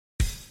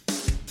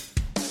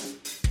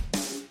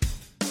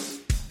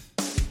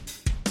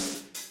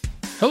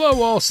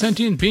Hello, all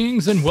sentient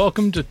beings, and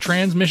welcome to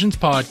Transmissions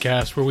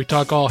Podcast, where we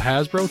talk all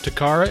Hasbro,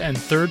 Takara, and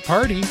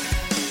third-party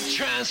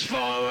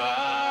Transformers!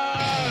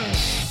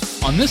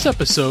 On this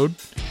episode,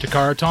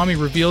 Takara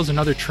Tomy reveals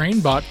another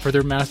train bot for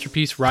their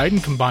masterpiece Raiden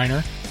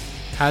Combiner.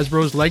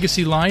 Hasbro's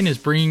Legacy line is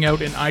bringing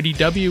out an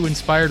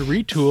IDW-inspired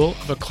retool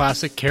of a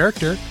classic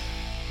character.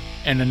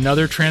 And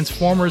another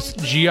Transformers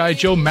G.I.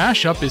 Joe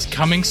mashup is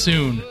coming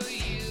soon.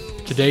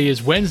 Today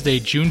is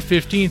Wednesday, June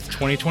 15th,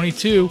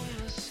 2022.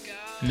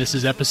 And this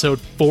is episode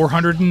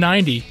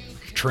 490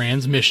 of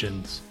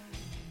Transmissions.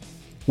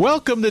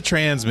 Welcome to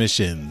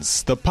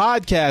Transmissions, the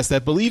podcast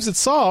that believes it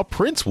saw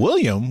Prince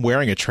William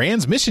wearing a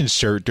Transmissions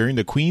shirt during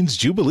the Queen's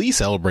Jubilee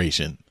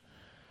celebration.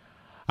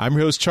 I'm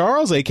your host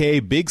Charles, aka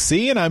Big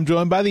C, and I'm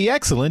joined by the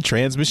excellent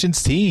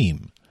Transmissions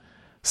team.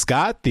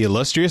 Scott, the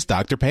illustrious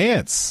Dr.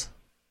 Pants.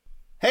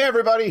 Hey,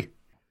 everybody.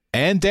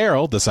 And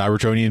Daryl, the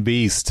Cybertronian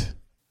Beast.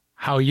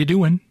 How you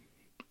doing?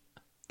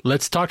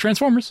 Let's talk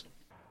Transformers.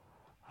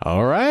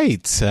 All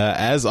right.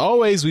 As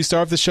always, we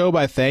start off the show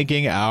by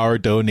thanking our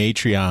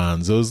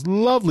Donatreons, those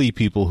lovely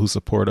people who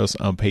support us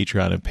on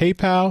Patreon and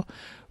PayPal.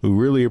 We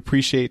really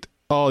appreciate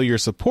all your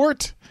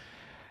support.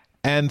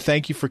 And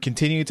thank you for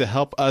continuing to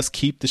help us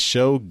keep the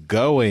show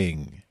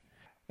going.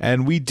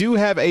 And we do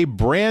have a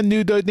brand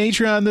new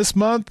Donatreon this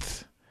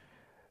month,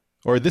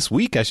 or this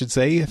week, I should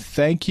say.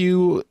 Thank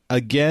you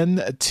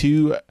again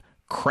to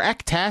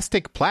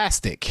Cracktastic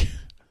Plastic,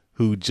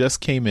 who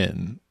just came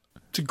in.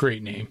 It's a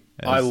great name.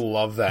 I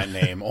love that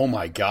name. Oh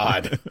my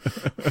God.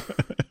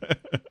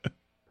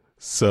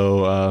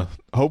 So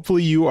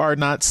hopefully you are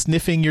not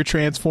sniffing your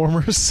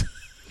Transformers.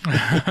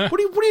 What are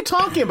you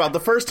talking about? The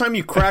first time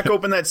you crack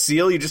open that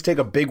seal, you just take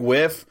a big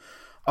whiff.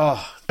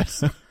 Oh,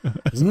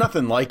 there's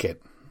nothing like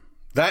it.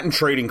 That and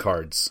trading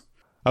cards.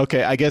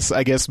 Okay, I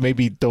guess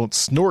maybe don't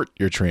snort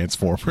your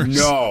Transformers.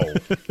 No.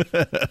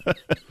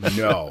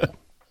 No.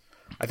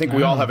 I think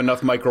we all have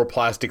enough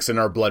microplastics in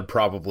our blood,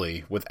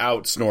 probably,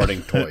 without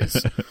snorting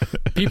toys.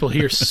 People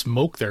here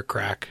smoke their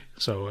crack,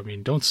 so, I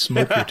mean, don't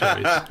smoke your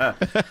toys.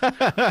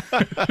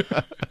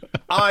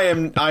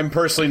 I'm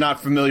personally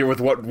not familiar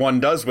with what one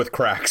does with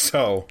crack,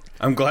 so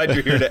I'm glad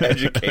you're here to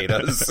educate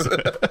us.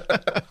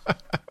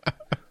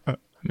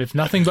 If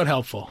nothing but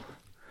helpful.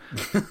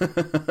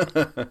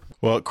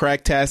 Well,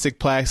 Cracktastic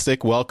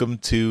Plastic, welcome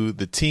to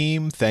the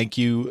team. Thank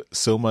you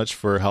so much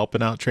for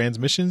helping out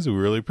Transmissions. We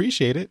really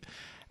appreciate it.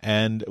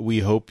 And we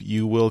hope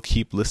you will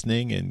keep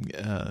listening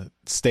and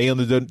stay on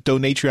the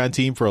Donatreon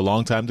team for a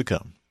long time to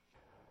come.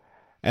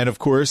 And of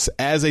course,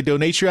 as a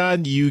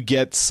Donatreon, you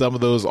get some of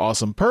those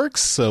awesome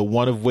perks,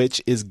 one of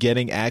which is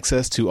getting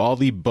access to all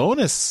the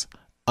bonus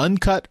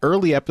uncut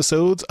early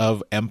episodes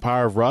of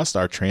Empire of Rust,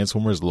 our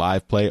Transformers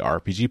live play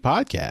RPG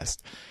podcast.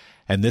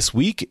 And this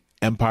week,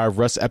 Empire of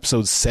Rust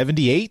episode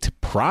 78,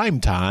 Prime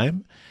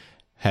Time,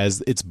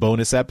 has its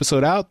bonus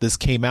episode out. This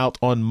came out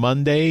on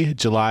Monday,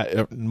 June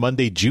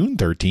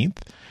 13th,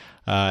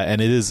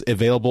 and it is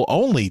available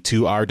only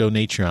to our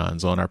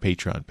Donatreons on our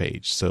Patreon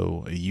page.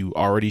 So you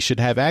already should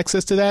have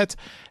access to that,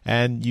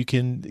 and you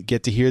can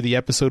get to hear the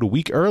episode a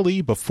week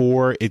early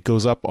before it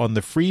goes up on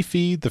the free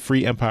feed, the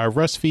free Empire of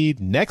Rust feed,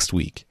 next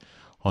week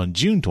on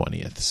June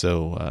 20th.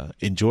 So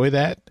enjoy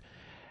that,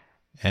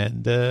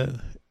 and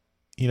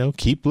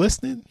keep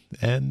listening,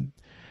 and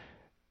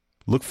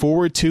look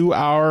forward to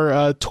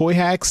our Toy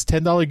Hacks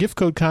 $10 gift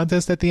code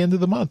contest at the end of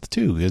the month,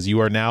 too, because you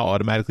are now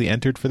automatically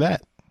entered for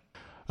that.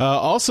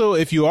 Also,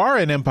 if you are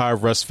an Empire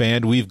of Rust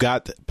fan, we've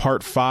got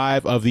part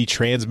 5 of the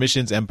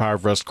Transmissions Empire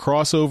of Rust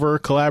crossover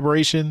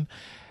collaboration.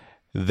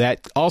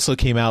 That also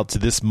came out to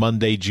this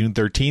Monday, June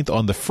 13th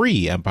on the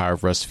free Empire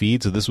of Rust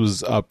feed. So this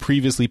was a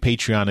previously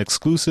Patreon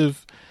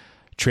exclusive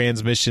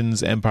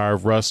Transmissions Empire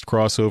of Rust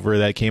crossover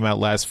that came out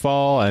last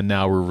fall, and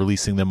now we're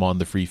releasing them on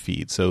the free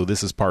feed. So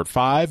this is part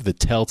 5, the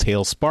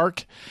Telltale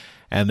Spark,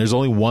 and there's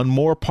only one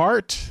more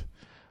part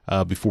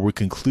before we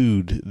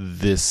conclude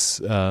this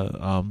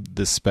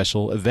this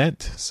special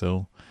event.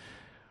 So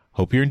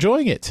hope you're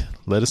enjoying it.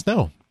 Let us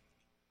know.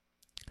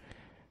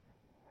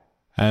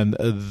 And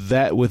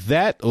with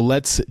that,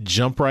 let's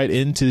jump right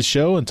into the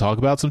show and talk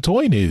about some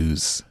toy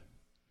news.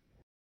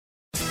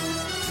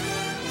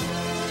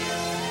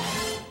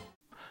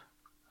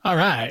 All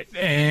right,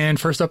 and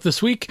first up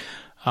this week,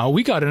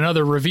 we got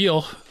another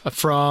reveal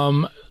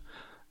from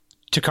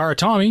Takara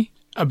Tomy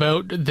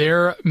about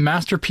their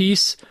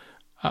masterpiece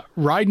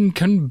Raiden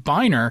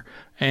Combiner,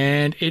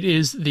 and it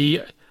is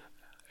the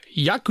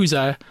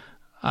Yakuza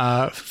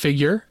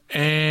figure,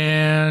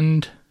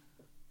 and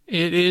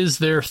it is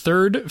their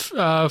third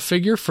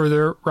figure for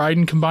their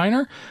Raiden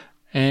Combiner,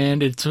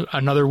 and it's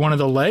another one of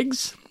the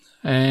legs,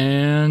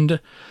 and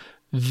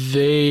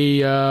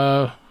they,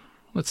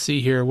 let's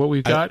see here, what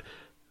we've got.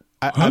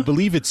 I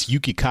believe it's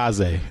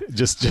Yukikaze.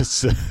 Just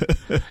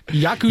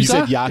Yakuza. You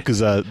said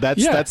Yakuza.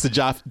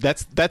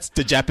 That's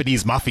the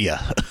Japanese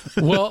mafia.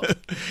 Well,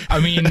 I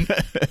mean,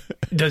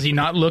 does he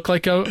not look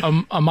like a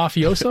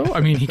mafioso? I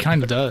mean, he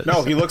kind of does.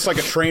 No, he looks like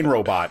a train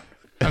robot.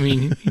 I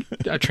mean,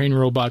 a train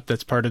robot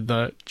that's part of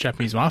the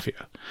Japanese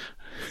mafia.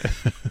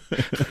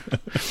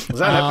 Was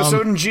that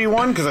episode in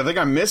G1? Because I think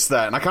I missed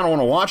that, and I kind of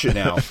want to watch it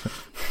now.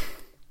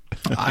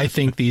 I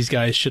think these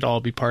guys should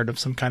all be part of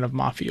some kind of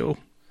mafia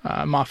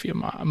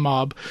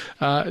mob.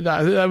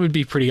 That would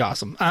be pretty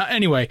awesome.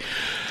 Anyway,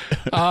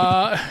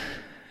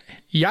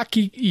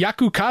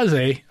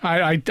 Yakukaze.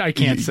 I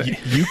can't say.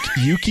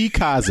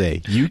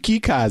 Yukikaze.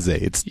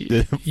 It's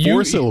the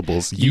 4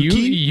 syllables.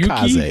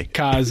 Yukikaze.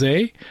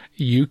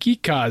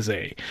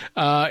 Yukikaze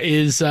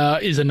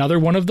is another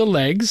one of the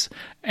legs,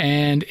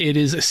 and it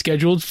is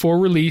scheduled for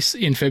release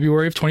in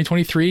February of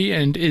 2023,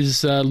 and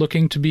is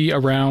looking to be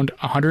around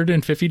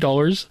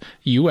 $150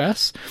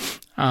 US.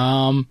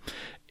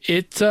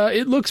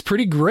 It looks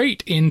pretty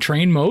great in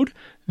train mode.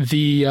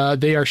 They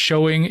are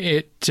showing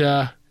it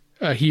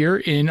here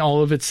in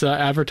all of its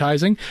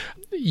advertising.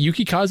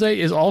 Yukikaze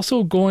is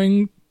also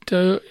going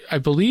to, I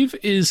believe,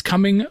 is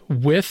coming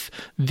with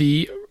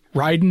the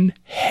Raiden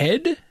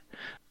head.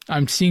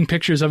 I'm seeing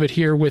pictures of it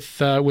here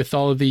with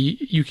all of the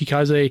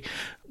Yukikaze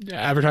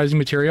advertising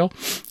material.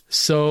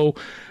 So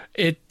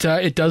it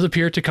does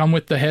appear to come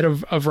with the head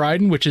of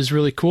Raiden, which is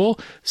really cool.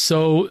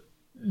 So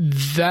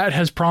that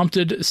has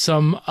prompted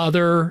some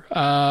other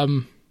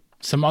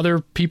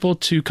people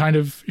to kind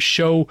of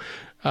show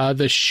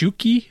the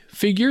Shuki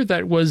figure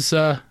that was,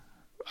 I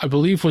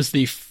believe, was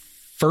the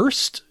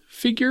first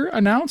figure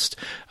announced,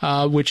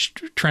 which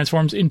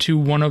transforms into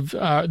one of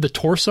the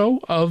torso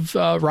of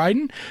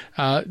Raiden.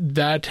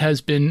 That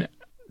has been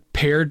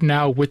paired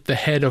now with the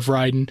head of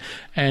Raiden,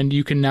 and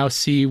you can now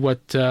see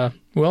what the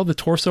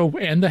torso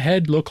and the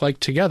head look like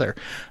together.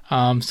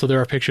 So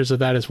there are pictures of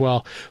that as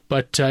well.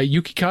 But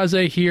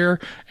Yukikaze here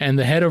and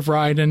the head of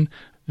Raiden,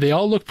 they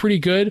all look pretty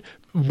good.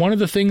 One of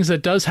the things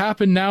that does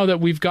happen now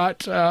that we've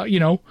got,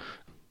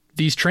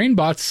 these train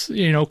bots,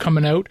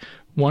 coming out,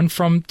 one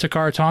from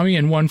Takara Tomy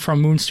and one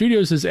from Moon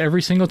Studios, is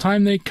every single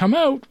time they come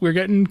out, we're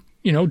getting,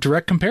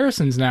 direct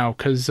comparisons now,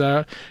 because,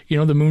 the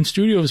Moon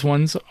Studios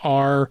ones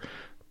are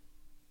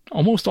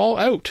almost all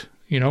out.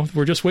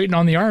 We're just waiting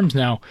on the arms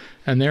now,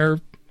 and they're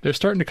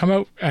starting to come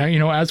out,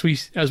 as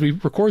we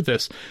record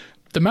this.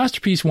 The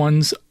Masterpiece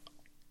ones,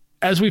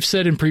 as we've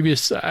said in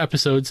previous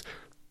episodes,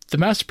 the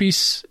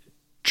Masterpiece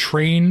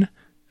train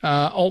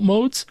alt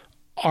modes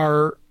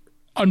are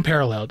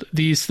unparalleled.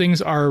 These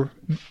things are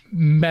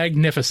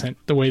magnificent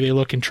the way they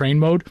look in train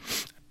mode.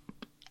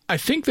 I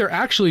think they're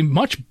actually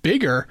much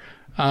bigger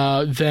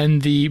than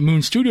the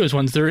Moon Studios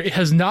ones. There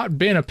has not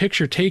been a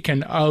picture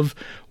taken of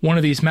one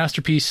of these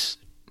Masterpiece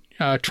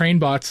train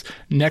bots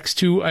next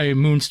to a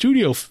Moon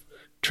Studio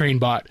train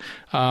bot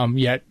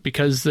yet,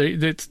 because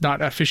it's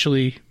not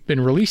officially been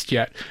released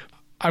yet.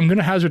 I'm going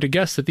to hazard a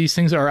guess that these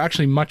things are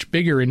actually much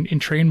bigger in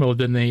train mode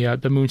than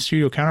the Moon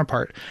Studio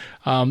counterpart.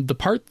 The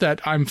part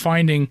that I'm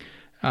finding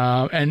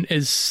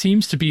and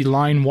seems to be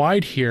line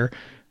wide here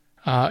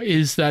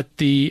is that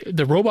the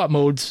robot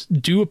modes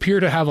do appear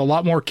to have a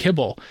lot more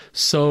kibble.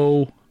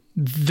 So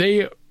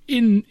they,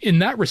 in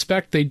that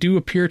respect, they do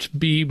appear to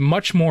be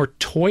much more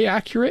toy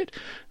accurate,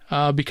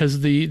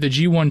 because the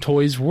G1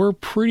 toys were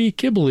pretty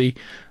kibbly.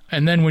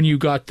 And then when you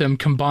got them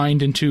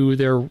combined into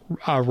their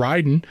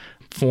Raiden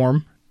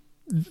form,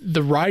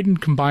 the Raiden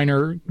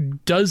combiner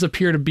does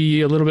appear to be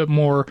a little bit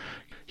more.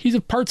 He's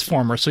a parts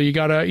former, so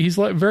he's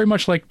very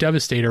much like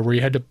Devastator, where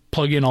you had to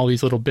plug in all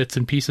these little bits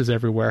and pieces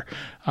everywhere.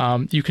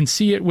 You can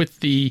see it with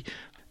the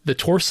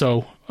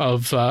torso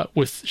of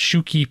with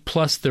Shuki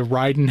plus the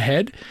Raiden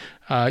head.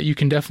 You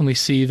can definitely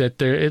see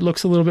that it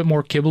looks a little bit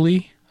more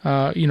kibbly,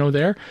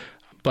 there.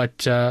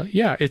 But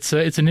it's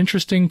an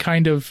interesting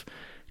kind of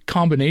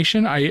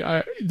combination.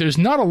 There's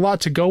not a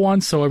lot to go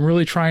on, so I'm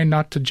really trying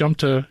not to jump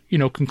to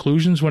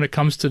conclusions when it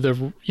comes to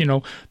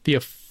the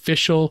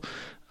official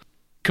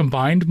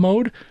combined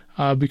mode,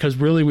 because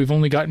really we've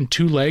only gotten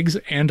 2 legs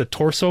and a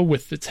torso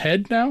with its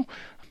head now.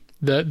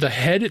 The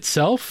head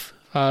itself,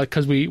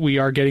 because we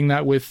are getting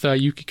that with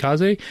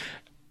Yukikaze,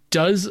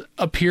 does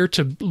appear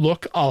to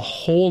look a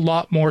whole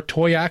lot more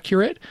toy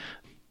accurate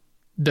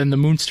than the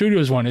Moon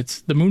Studios one. It's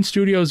the Moon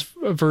Studios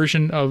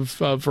version of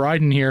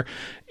Raiden here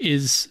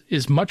is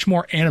much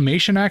more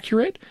animation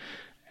accurate,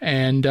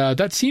 and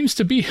that seems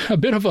to be a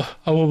bit of a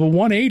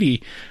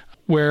 180,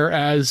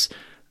 whereas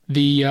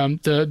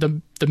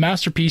the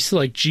Masterpiece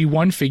like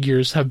G1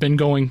 figures have been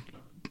going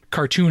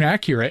cartoon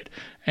accurate,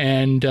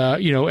 and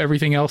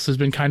everything else has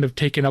been kind of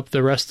taken up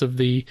the rest of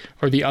the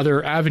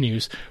other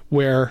avenues,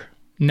 where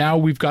now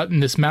we've gotten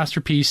this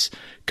Masterpiece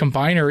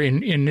combiner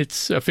in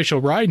its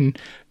official Raiden.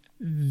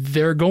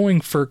 They're going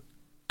for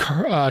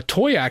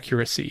toy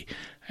accuracy,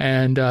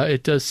 and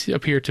it does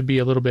appear to be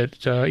a little bit,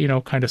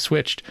 kind of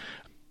switched.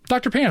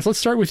 Dr. Pants, let's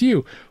start with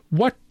you.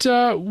 What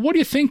do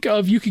you think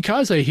of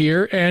Yukikaze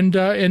here, and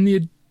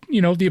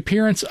the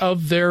appearance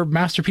of their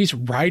Masterpiece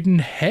Raiden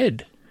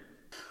head?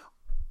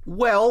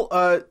 Well,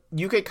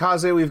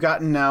 Yukikaze, we've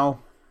gotten now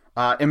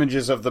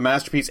images of the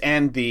Masterpiece,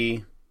 and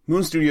the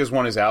Moon Studios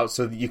one is out,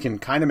 so that you can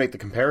kind of make the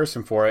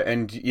comparison for it.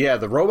 And yeah,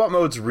 the robot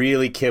mode's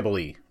really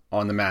kibbly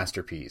on the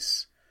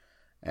Masterpiece,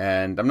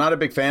 and I'm not a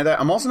big fan of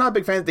that. I'm also not a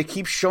big fan that they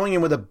keep showing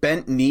him with a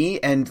bent knee,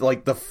 and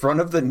like the front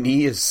of the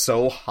knee is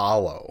so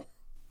hollow.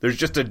 There's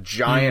just a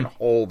giant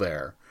hole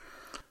there.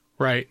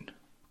 Right.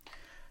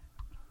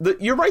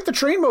 You're right, the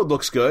train mode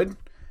looks good.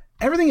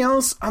 Everything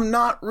else, I'm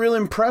not real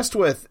impressed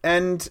with.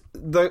 And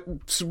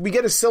we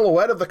get a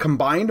silhouette of the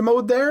combined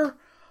mode there.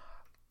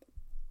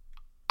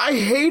 I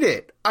hate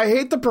it. I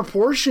hate the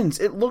proportions.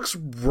 It looks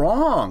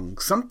wrong.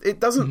 It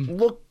doesn't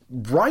look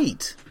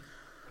right.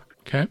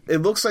 Okay. It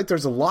looks like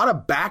there's a lot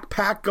of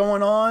backpack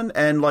going on,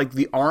 and like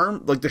the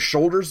arm, like the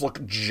shoulders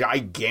look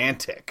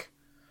gigantic.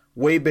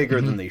 Way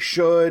bigger than they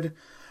should.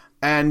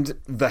 And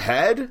the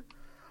head,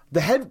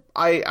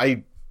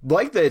 I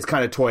like that it's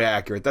kind of toy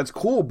accurate. That's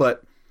cool,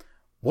 but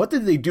what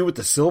did they do with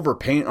the silver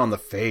paint on the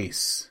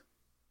face?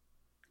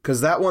 Because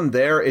that one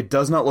there, it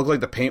does not look like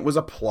the paint was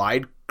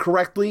applied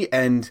correctly,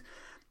 and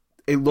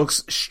it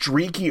looks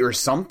streaky or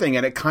something,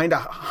 and it kind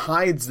of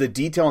hides the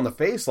detail on the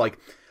face. Like,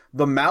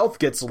 the mouth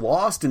gets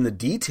lost in the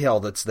detail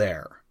that's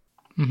there.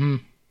 Mm-hmm.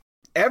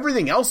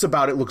 Everything else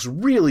about it looks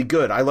really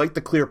good. I like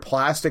the clear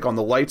plastic on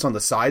the lights on the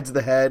sides of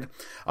the head.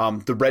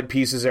 The red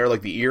pieces there,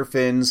 like the ear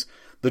fins,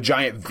 the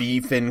giant V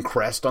fin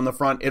crest on the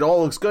front. It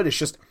all looks good. It's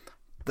just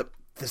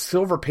the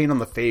silver paint on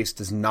the face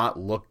does not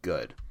look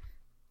good.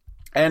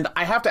 And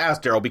I have to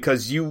ask, Daryl,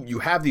 because you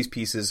have these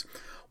pieces,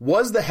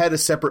 was the head a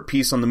separate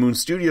piece on the Moon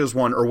Studios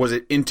one, or was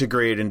it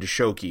integrated into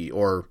Shoki,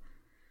 or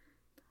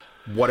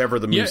whatever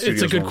the Moon Studios one?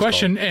 Yeah, it's a good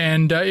question,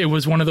 and it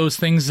was one of those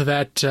things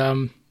that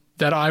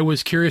that I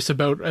was curious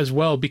about as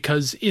well,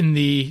 because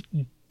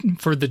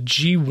for the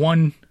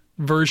G1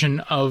 version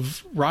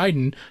of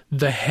Raiden,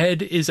 the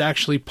head is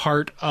actually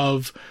part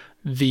of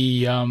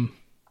the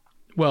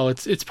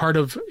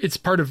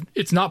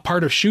it's not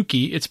part of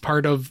Shuki, it's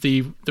part of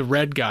the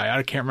red guy.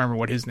 I can't remember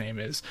what his name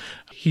is.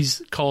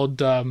 He's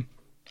called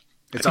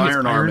it's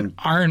Iron Arm.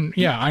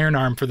 Iron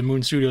Arm for the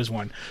Moon Studios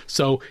one.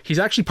 So he's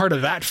actually part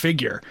of that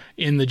figure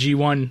in the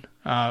G1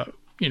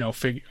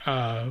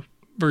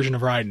 version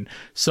of Raiden.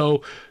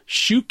 So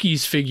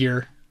Shuki's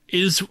figure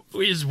is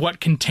what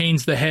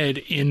contains the head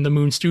in the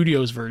Moon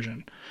Studios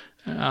version.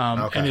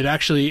 And it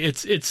actually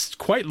it's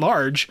quite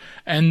large,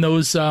 and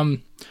those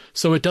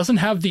so it doesn't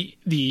have the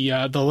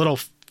little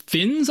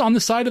fins on the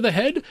side of the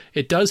head.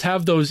 It does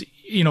have those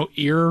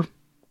ear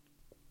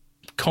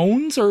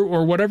cones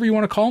or whatever you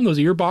want to call them, those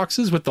ear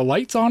boxes with the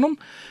lights on them,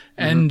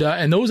 and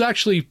those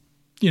actually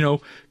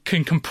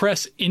can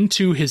compress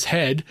into his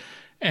head,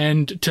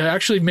 and to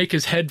actually make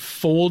his head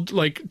fold,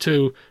 like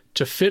to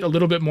fit a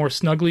little bit more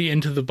snugly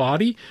into the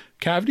body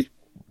cavity.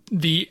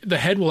 The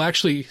head will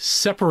actually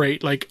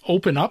separate, like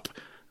open up,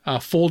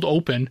 fold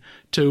open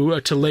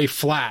to lay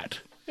flat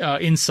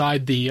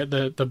inside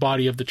the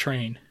body of the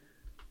train.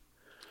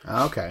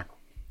 Okay.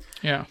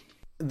 Yeah.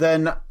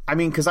 Then I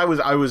mean, because I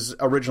was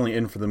originally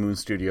in for the Moon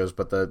Studios,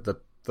 but the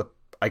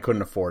I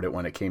couldn't afford it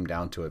when it came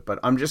down to it. But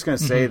I'm just gonna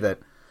say that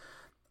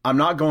I'm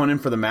not going in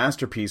for the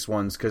Masterpiece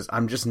ones because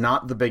I'm just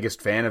not the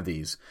biggest fan of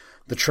these.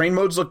 The train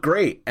modes look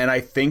great, and I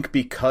think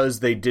because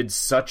they did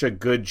such a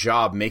good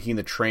job making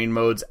the train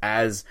modes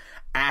as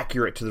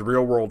accurate to the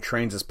real-world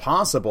trains as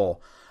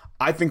possible,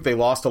 I think they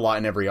lost a lot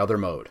in every other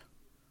mode.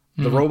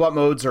 The robot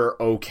modes are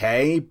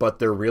okay, but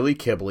they're really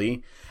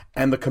kibbly,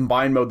 and the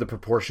combined mode, the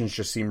proportions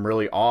just seem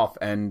really off,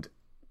 and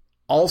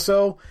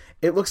also,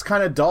 it looks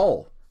kind of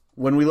dull.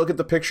 When we look at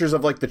the pictures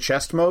of, like, the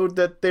chest mode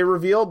that they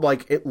revealed,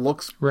 like, it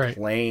looks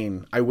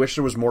plain. I wish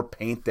there was more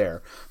paint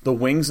there. The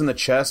wings and the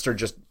chest are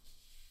just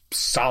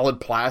solid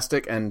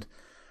plastic, and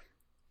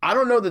I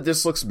don't know that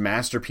this looks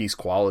Masterpiece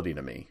quality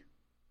to me.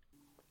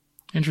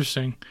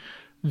 Interesting.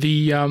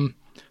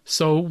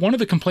 So one of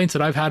the complaints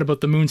that I've had about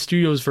the Moon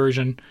Studios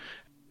version,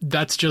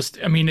 that's just,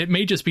 I mean, it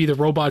may just be the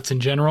robots in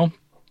general,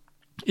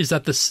 is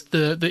that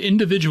the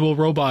individual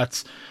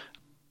robots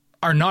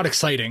are not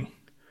exciting.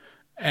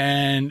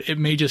 And it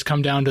may just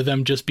come down to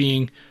them just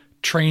being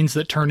trains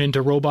that turn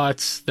into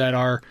robots that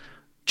are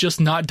just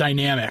not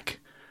dynamic.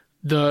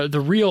 The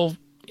real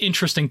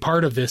interesting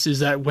part of this is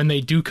that when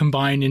they do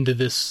combine into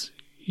this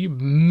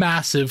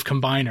massive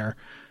combiner,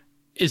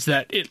 is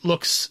that it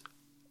looks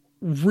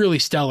really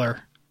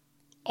stellar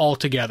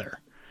altogether,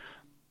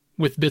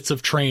 with bits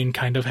of train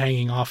kind of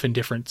hanging off in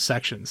different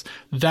sections.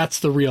 That's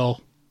the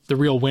real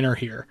winner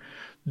here.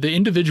 The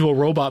individual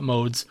robot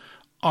modes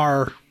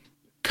are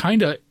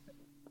kind of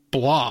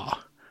blah,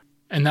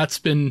 and that's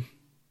been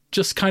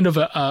just kind of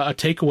a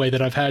takeaway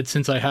that I've had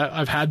since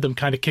I've had them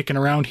kind of kicking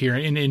around here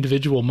in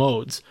individual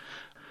modes.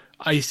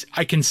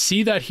 I can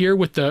see that here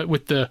with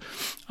the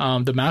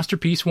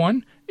Masterpiece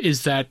one,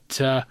 is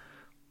that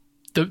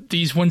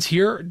these ones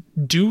here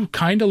do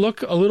kind of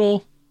look a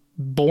little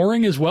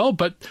boring as well,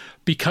 but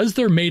because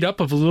they're made up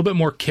of a little bit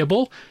more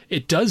kibble,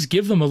 it does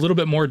give them a little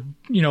bit more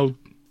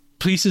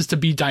pieces to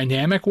be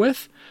dynamic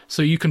with.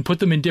 So you can put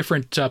them in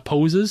different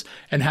poses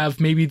and have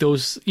maybe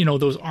those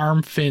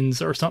arm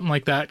fins or something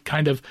like that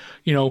kind of,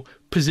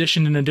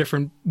 positioned in a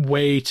different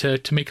way to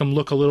make them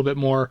look a little bit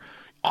more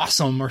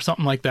awesome or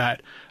something like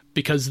that.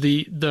 Because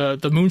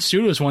the Moon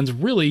Studios ones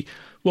really,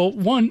 well,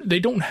 one, they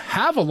don't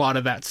have a lot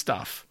of that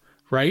stuff,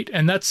 right?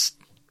 And that's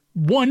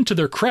one to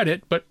their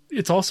credit, but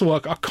it's also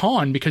a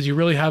con because you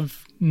really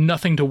have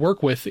nothing to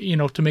work with,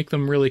 to make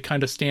them really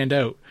kind of stand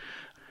out.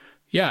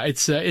 Yeah,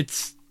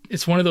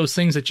 it's one of those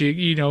things that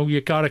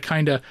you got to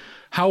kind of,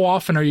 how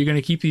often are you going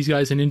to keep these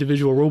guys in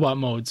individual robot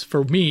modes?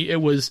 For me,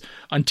 it was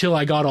until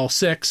I got all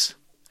 6,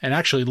 and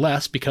actually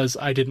less because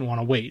I didn't want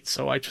to wait.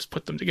 So I just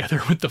put them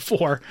together with the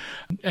 4,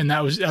 and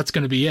that's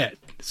going to be it.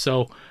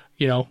 So,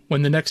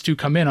 when the next 2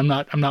 come in, I'm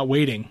not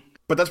waiting.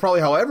 But that's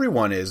probably how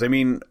everyone is. I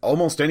mean,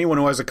 almost anyone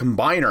who has a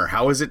combiner,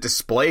 how is it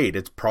displayed?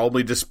 It's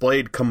probably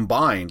displayed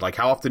combined. Like,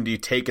 how often do you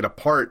take it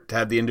apart to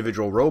have the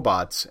individual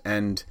robots?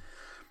 And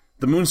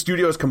the Moon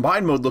Studios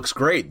combined mode looks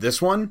great.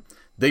 This one,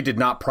 they did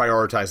not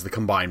prioritize the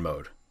combined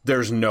mode.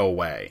 There's no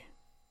way.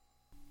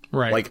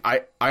 Right. Like,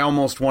 I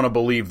almost want to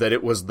believe that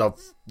it was the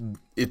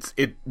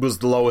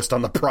lowest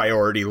on the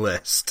priority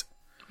list.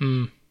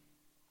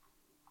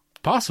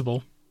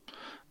 Possible.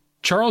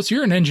 Charles,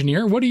 you're an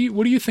engineer. What do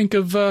you think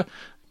of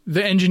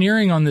the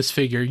engineering on this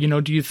figure?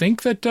 Do you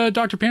think that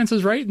Dr. Pants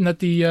is right and that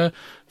the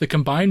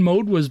combined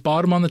mode was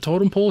bottom on the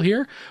totem pole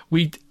here?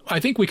 I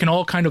think we can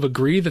all kind of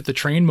agree that the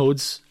train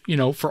modes,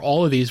 for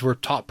all of these were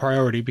top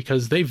priority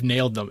because they've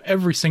nailed them.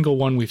 Every single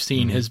one we've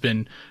seen has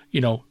been,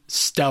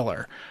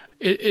 stellar.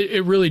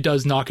 It really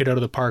does knock it out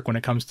of the park when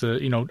it comes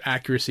to,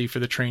 accuracy for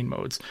the train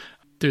modes.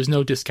 There's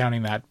no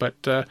discounting that,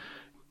 but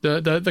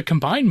the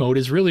combined mode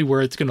is really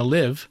where it's going to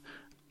live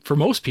for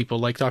most people,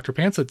 like Dr.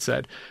 Pants had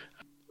said.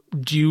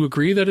 Do you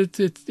agree that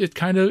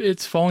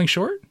it's falling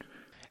short?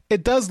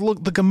 It does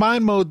look, the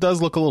combined mode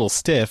does look a little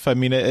stiff. I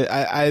mean,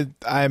 I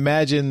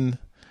imagine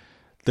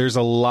there's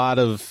a lot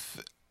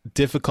of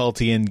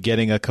difficulty in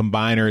getting a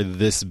combiner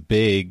this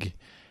big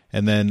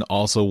and then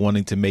also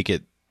wanting to make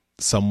it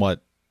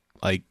somewhat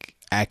like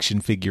action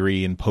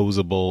figure-y and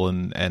posable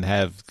and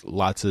have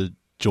lots of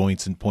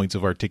joints and points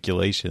of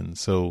articulation.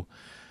 So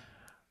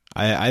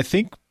I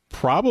think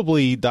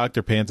probably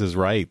Dr. Pants is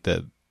right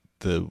that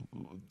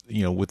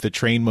with the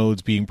train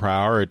modes being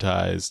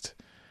prioritized,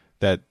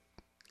 that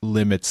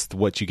limits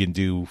what you can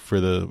do for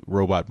the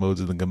robot modes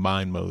and the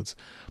combined modes.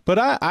 But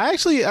I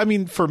actually, I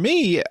mean, for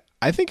me,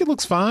 I think it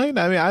looks fine.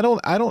 I mean, I'm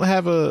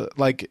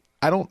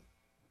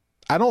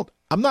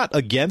not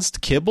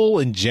against kibble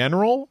in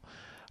general.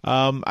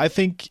 I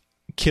think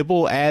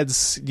kibble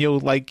adds,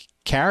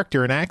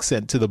 character and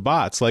accent to the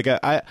bots. Like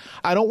I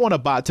don't want a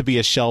bot to be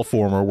a shell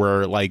former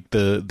where like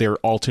their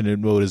alternate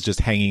mode is just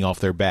hanging off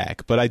their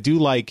back, but I do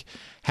like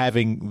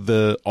having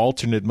the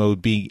alternate mode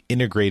being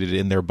integrated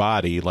in their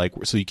body, like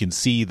so you can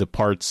see the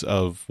parts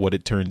of what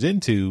it turns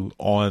into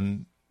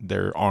on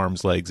their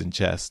arms, legs, and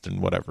chest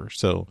and whatever.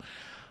 So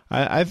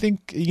I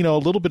think a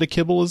little bit of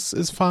kibble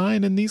is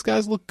fine, and these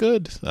guys look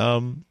good.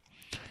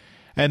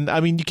 And I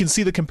mean, you can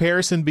see the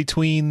comparison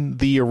between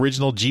the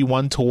original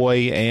G1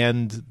 toy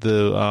and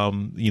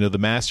the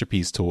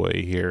Masterpiece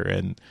toy here,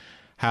 and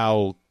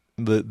how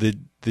the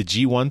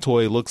G1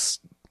 toy looks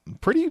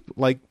pretty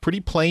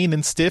plain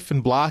and stiff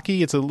and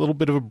blocky. It's a little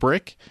bit of a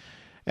brick,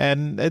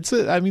 and this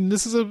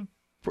is a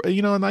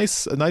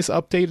nice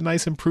update, a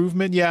nice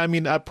improvement. Yeah, I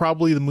mean,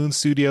 probably the Moon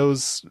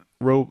Studios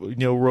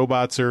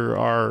robots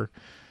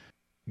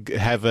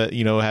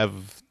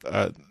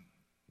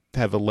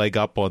have a leg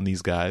up on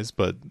these guys,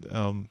 but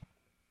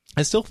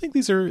I still think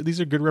these are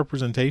good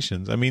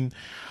representations. I mean,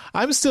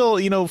 I'm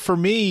still, for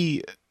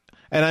me,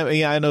 and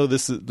I know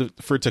this is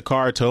for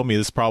Takara Tomy,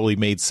 this probably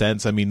made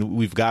sense. I mean,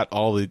 we've got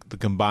all the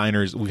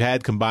combiners. We've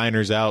had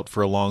combiners out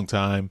for a long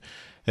time,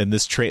 and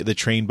the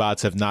train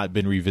bots have not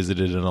been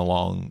revisited in a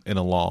long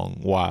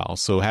while.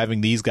 So having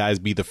these guys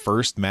be the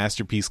first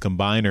Masterpiece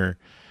combiner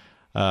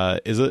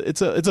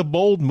it's a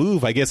bold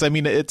move, I guess. I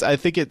mean, I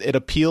think it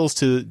appeals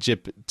to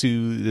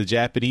the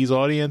Japanese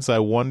audience. I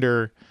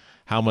wonder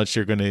how much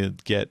they're going to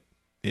get,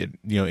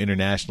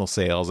 international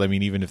sales. I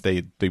mean, even if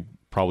they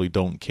probably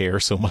don't care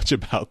so much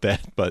about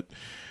that, but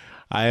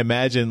I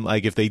imagine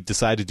like if they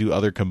decide to do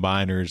other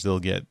combiners, they'll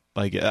get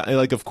like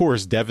of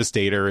course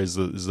Devastator is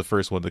the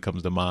first one that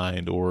comes to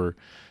mind, or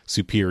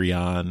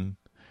Superion.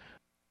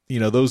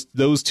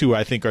 Those two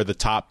I think are the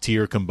top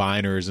tier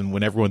combiners, and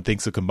when everyone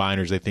thinks of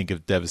combiners, they think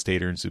of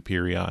Devastator and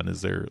Superion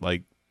as they're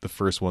like the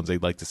first ones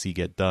they'd like to see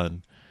get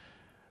done.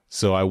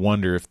 So I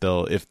wonder if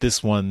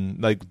this one,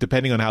 like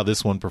depending on how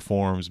this one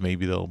performs,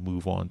 maybe they'll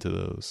move on to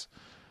those.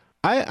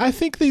 I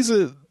think it's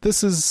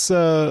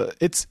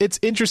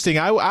interesting.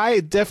 I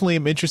definitely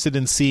am interested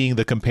in seeing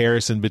the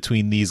comparison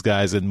between these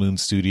guys and Moon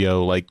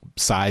Studio, like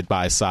side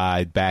by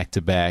side, back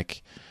to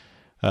back.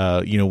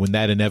 When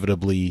that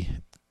inevitably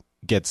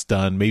gets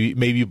done,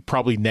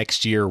 probably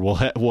next year we'll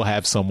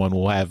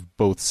have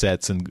both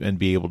sets and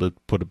be able to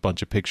put a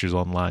bunch of pictures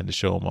online to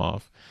show them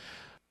off.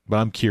 But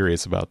I'm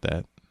curious about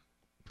that.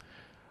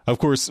 Of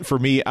course, for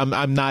me,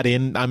 I'm not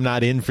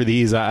in for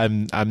these.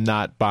 I'm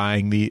not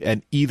buying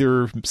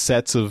either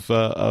sets of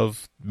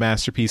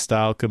Masterpiece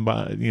style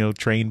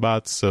train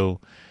bots. So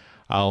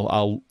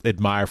I'll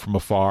admire from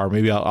afar.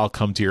 Maybe I'll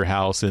come to your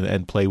house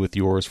and play with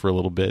yours for a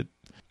little bit,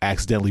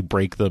 accidentally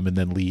break them, and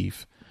then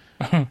leave.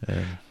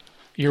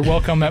 You're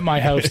welcome at my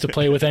house to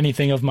play with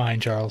anything of mine,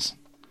 Charles.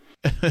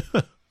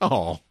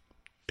 Oh,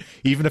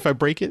 even if I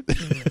break it?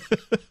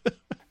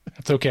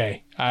 That's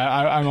okay.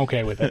 I'm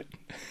okay with it.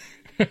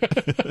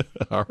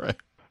 All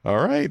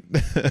right.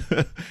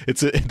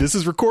 This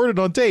is recorded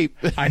on tape.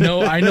 I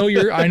know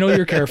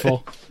you're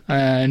careful,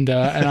 and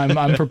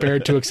I'm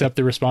prepared to accept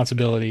the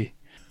responsibility.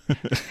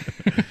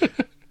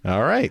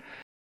 All right.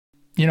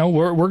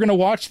 We're going to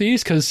watch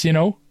these because,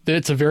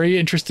 it's a very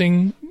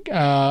interesting,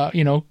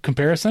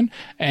 comparison.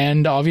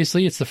 And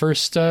obviously it's the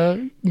first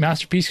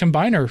Masterpiece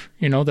Combiner,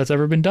 that's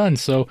ever been done.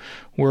 So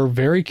we're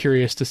very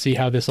curious to see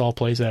how this all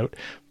plays out.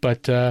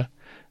 But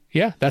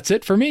yeah, that's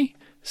it for me.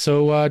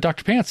 So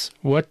Dr. Pants,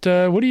 what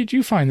did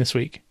you find this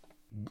week?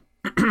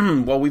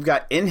 Well, we've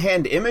got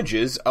in-hand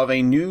images of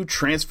a new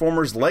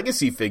Transformers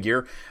Legacy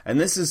figure, and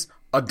this is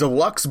a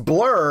deluxe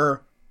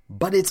blur,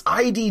 but it's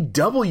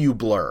IDW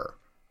blur.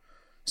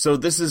 So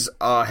this is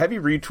a heavy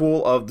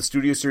retool of the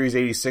Studio Series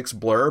 86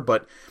 blur,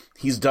 but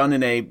he's done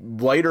in a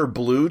lighter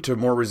blue to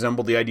more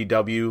resemble the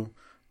IDW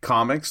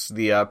comics,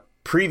 the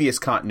previous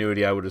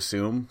continuity, I would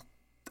assume.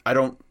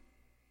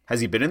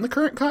 Has he been in the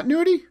current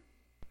continuity?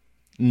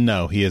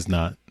 No, he is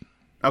not.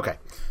 Okay.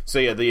 So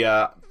yeah,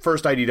 the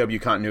first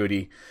IDW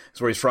continuity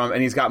is where he's from,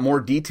 and he's got more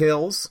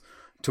details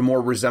to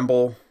more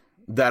resemble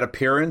that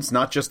appearance,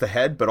 not just the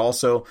head, but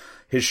also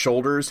his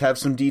shoulders have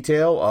some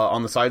detail.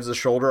 On the sides of the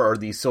shoulder are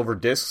the silver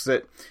discs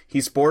that he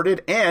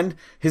sported, and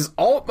his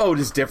alt mode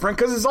is different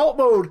because his alt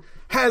mode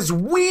has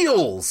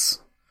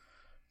wheels.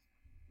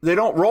 They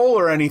don't roll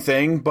or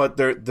anything, but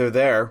they're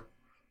there.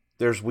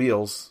 There's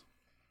wheels.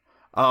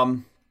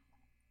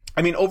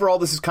 Overall,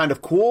 this is kind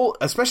of cool,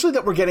 especially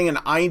that we're getting an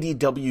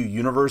IDW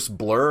universe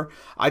blur.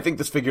 I think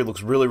this figure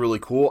looks really, really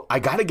cool. I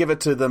gotta give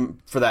it to them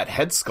for that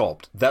head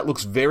sculpt. That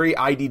looks very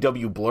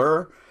IDW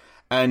blur,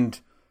 and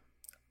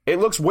it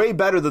looks way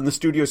better than the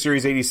Studio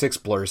Series 86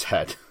 blur's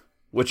head,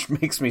 which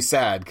makes me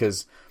sad,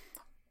 because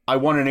I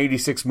want an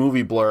 86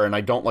 movie blur, and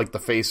I don't like the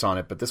face on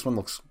it, but this one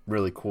looks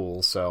really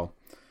cool, so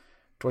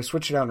do I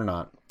switch it out or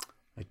not?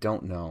 I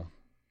don't know.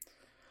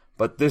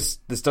 But this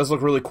does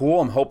look really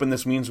cool. I'm hoping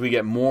this means we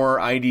get more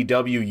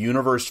IDW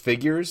universe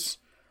figures.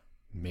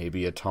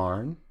 Maybe a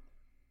Tarn.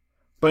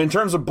 But in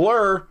terms of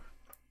blur,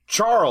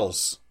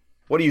 Charles,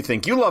 what do you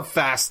think? You love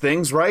fast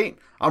things, right?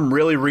 I'm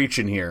really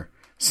reaching here.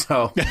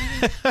 So we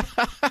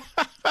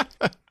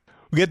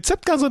get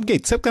Sepcons on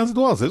gate, Sepcons on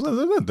walls.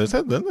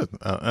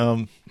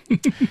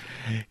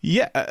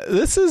 Yeah,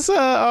 this is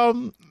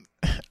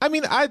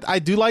I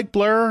do like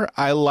Blur.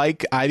 I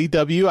like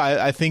IDW.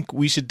 I think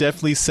we should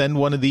definitely send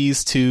one of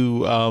these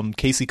to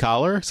Casey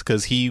Collar,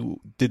 because he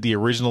did the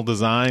original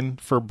design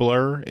for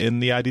Blur in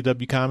the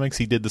IDW comics.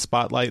 He did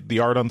the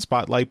art on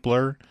Spotlight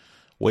Blur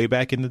way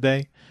back in the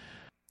day.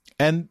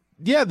 And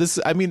yeah,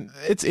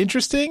 it's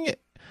interesting.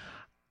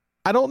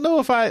 I don't know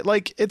if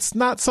it's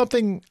not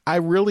something I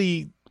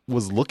really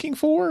was looking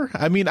for.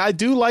 I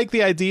do like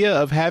the idea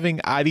of having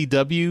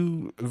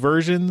IDW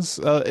versions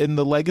in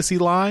the Legacy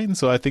line,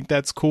 so I think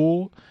that's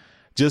cool.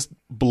 Just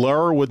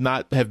Blur would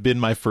not have been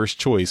my first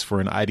choice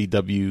for an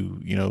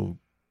IDW,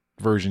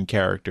 version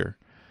character.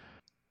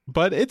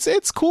 But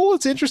it's cool,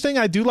 it's interesting.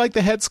 I do like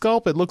the head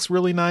sculpt. It looks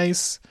really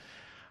nice.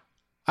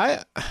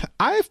 I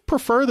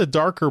prefer the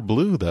darker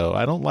blue though.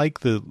 I don't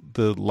like the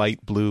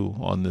light blue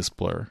on this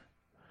Blur.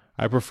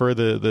 I prefer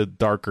the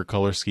darker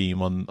color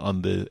scheme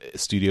on the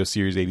Studio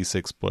Series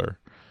 86 Blur.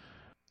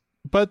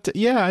 But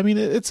yeah,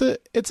 it's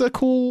a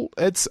cool.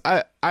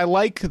 I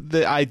like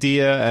the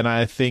idea, and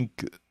I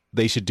think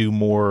they should do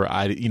more.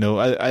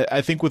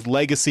 I think with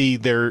Legacy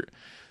they're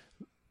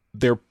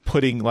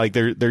putting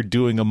they're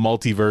doing a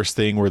multiverse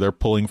thing where they're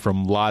pulling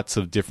from lots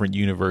of different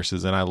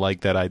universes, and I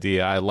like that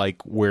idea. I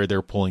like where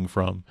they're pulling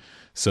from,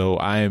 so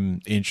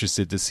I'm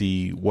interested to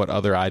see what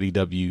other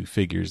IDW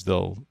figures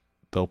they'll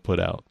put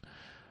out.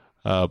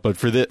 But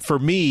for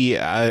me,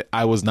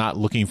 I was not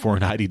looking for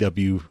an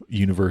IDW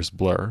universe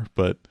Blur,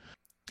 but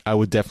I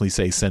would definitely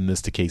say send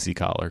this to Casey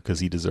Collar because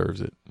he deserves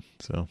it.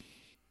 So,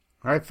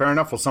 all right, fair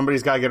enough. Well,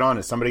 somebody's got to get on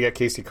it. Somebody get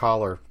Casey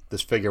Collar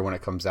this figure when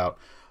it comes out.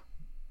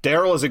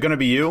 Daryl, is it going to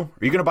be you?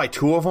 Are you going to buy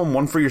two of them,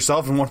 one for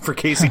yourself and one for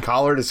Casey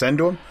Collar to send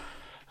to him?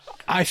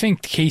 I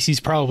think Casey's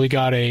probably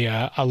got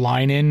a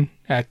line in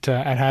at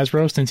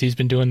Hasbro since he's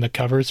been doing the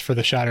covers for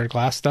the Shattered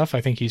Glass stuff.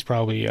 I think he's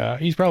probably going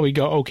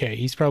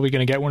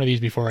to get one of these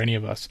before any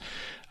of us.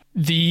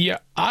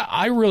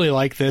 I really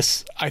like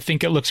this. I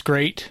think it looks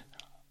great.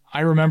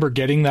 I remember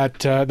getting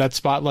that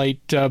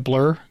Spotlight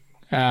Blur,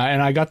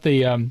 and I got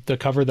the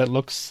cover that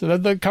looks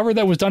the cover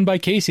that was done by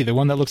Casey, the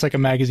one that looks like a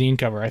magazine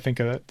cover. I think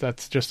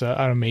that's just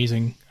an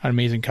amazing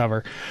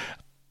cover.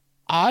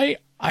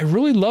 I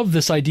really love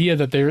this idea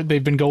that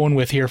they've been going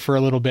with here for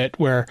a little bit,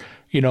 where,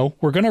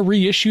 we're going to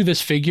reissue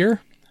this figure,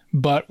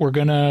 but we're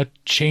going to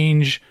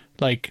change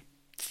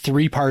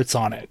 3 parts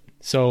on it.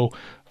 So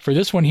for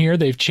this one here,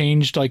 they've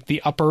changed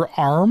the upper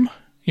arm,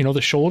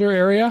 the shoulder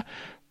area.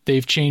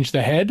 They've changed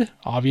the head,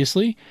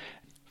 obviously.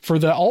 For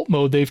the alt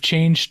mode, they've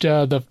changed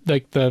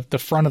the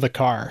front of the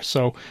car.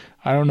 So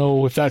I don't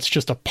know if that's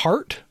just a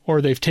part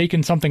or they've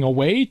taken something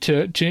away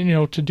to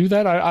do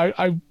that.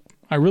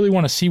 I really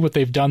want to see what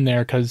they've done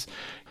there, because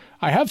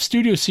I have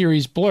Studio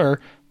Series Blur,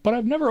 but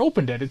I've never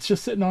opened it. It's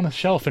just sitting on a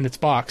shelf in its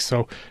box,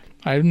 so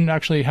I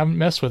haven't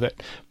messed with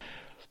it.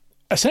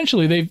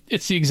 Essentially,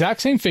 it's the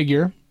exact same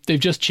figure. They've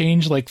just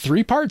changed like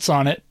 3 parts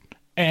on it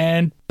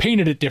and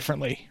painted it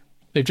differently.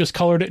 They've just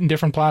colored it in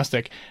different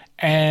plastic,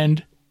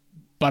 and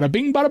bada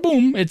bing, bada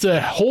boom, it's a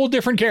whole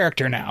different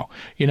character now.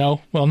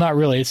 Well, not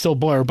really. It's still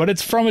Blur, but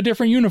it's from a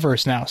different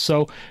universe now.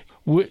 So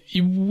we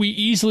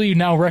easily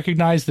now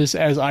recognize this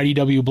as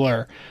IDW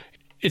Blur.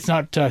 It's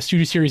not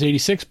Studio Series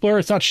 86 Blur.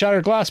 It's not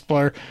Shattered Glass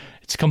Blur.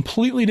 It's a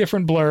completely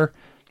different Blur.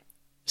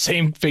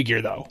 Same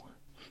figure, though.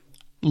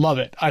 Love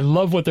it. I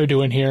love what they're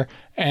doing here.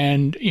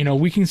 And,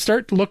 we can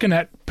start looking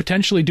at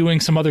potentially doing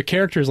some other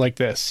characters like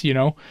this,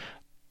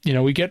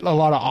 we get a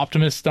lot of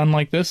Optimus done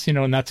like this,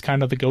 and that's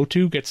kind of the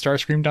go-to. Get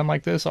Starscream done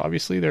like this.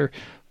 Obviously, they're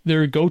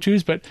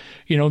go-tos, but,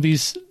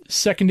 these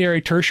secondary,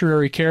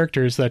 tertiary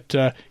characters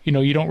that,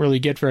 you don't really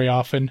get very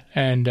often.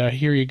 And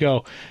here you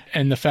go.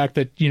 And the fact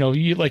that,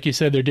 like you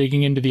said, they're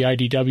digging into the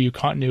IDW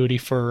continuity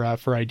for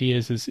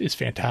ideas is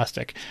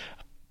fantastic.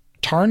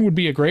 Tarn would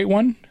be a great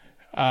one.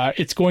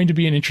 It's going to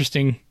be an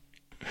interesting...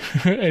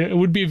 it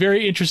would be a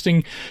very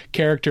interesting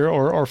character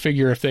or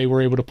figure if they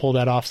were able to pull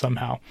that off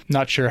somehow.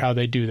 Not sure how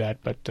they do that,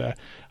 but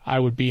I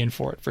would be in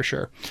for it for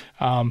sure.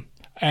 The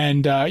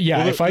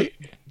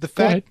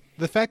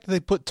fact that they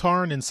put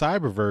Tarn in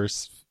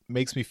Cyberverse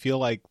makes me feel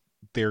like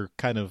they're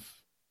kind of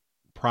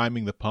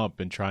priming the pump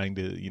and trying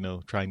to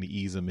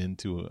ease them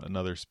into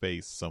another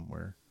space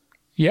somewhere.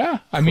 Yeah,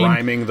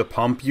 priming the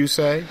pump, you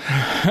say?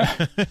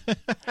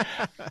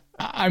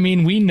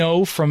 We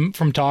know from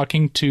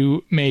talking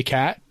to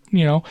Maycat,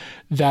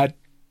 that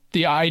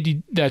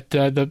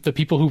the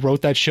people who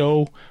wrote that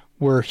show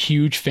were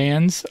huge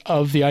fans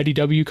of the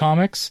IDW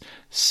comics.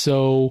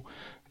 So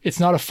it's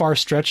not a far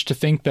stretch to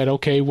think that,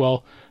 okay,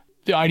 well,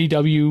 the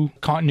IDW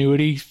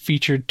continuity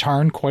featured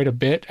Tarn quite a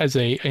bit as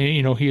he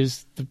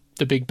is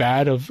the big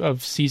bad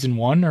of season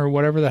 1 or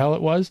whatever the hell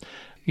it was.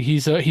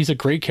 He's a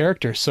great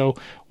character. So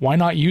why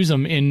not use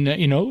him in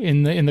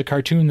the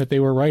cartoon that they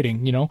were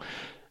writing,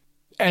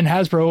 and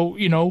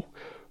Hasbro,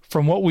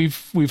 from what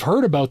we've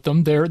heard about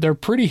them, they're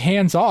pretty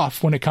hands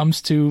off when it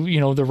comes to,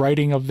 the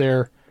writing of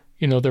their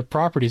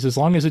properties, as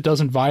long as it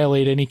doesn't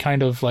violate any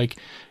kind of like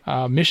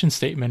mission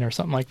statement or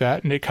something like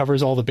that, and it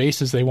covers all the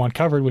bases they want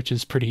covered, which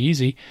is pretty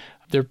easy.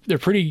 They're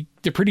pretty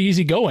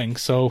easy going.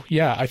 So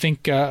yeah, I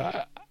think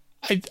I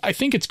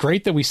think it's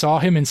great that we saw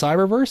him in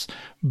Cyberverse,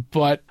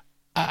 but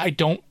I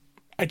don't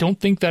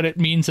think that it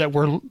means that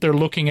they're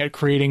looking at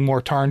creating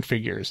more Tarn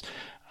figures.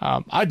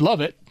 I'd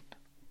love it.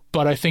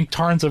 But I think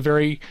Tarn's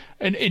an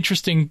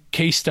interesting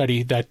case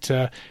study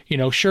that,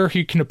 sure,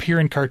 he can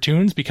appear in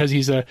cartoons because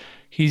he's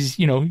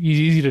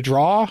easy to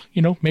draw,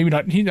 maybe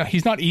not,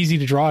 he's not easy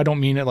to draw. I don't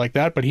mean it like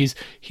that, but he's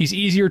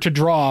easier to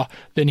draw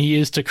than he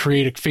is to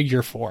create a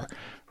figure for.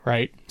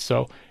 Right.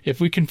 So if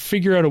we can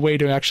figure out a way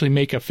to actually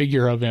make a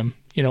figure of him,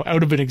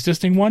 out of an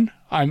existing one,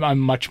 I'm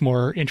much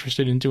more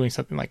interested in doing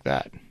something like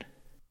that.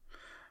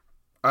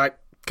 Can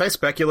I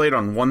speculate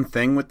on one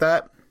thing with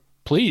that?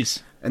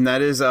 Please. And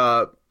that is,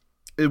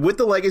 with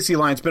the Legacy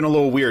line, it's been a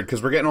little weird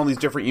because we're getting all these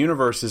different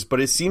universes, but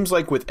it seems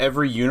like with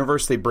every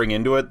universe they bring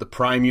into it, the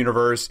Prime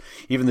universe,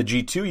 even the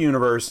G2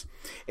 universe,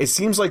 it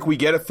seems like we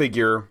get a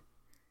figure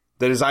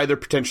that is either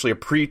potentially a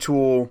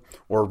pre-tool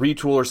or a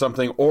retool or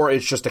something, or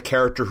it's just a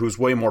character who's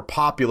way more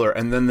popular,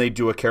 and then they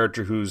do a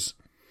character who's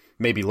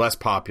maybe less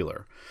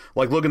popular.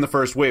 Like, look in the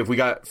first wave,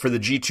 for the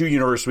G2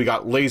 universe, we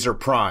got Laser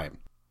Prime.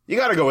 You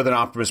got to go with an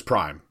Optimus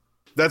Prime.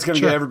 That's going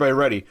to get everybody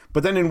ready.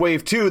 But then in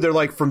Wave 2, they're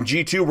like, from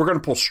G2, we're going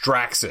to pull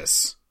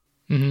Straxus.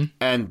 Mm-hmm.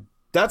 And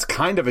that's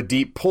kind of a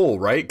deep pull,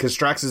 right? Because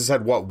Straxus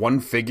had, one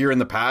figure in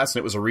the past,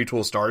 and it was a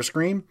retool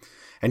Starscream?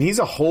 And he's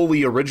a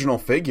wholly original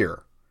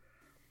figure.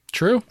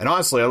 True. And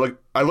honestly, I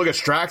look at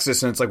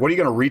Straxus, and it's like, what are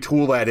you going to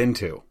retool that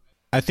into?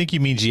 I think you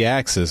mean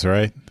G-Axis,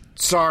 right?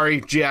 Sorry,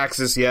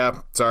 G-Axis, yeah.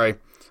 Sorry.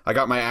 I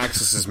got my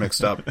axes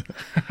mixed up.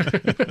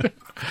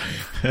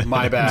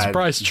 My bad. I'm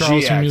surprised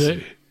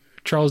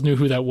Charles knew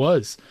who that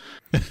was.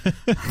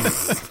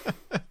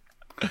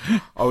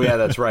 Oh yeah,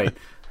 that's right.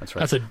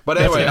 That's a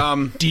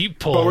deep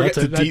pull. That's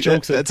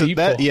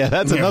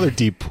another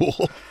deep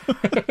pull.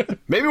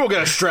 Maybe we'll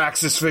get a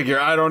Straxus figure.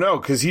 I don't know,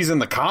 because he's in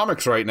the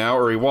comics right now,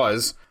 or he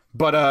was.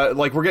 But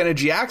we're getting a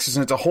G-Axis,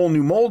 and it's a whole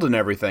new mold and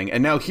everything.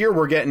 And now here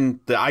we're getting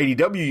the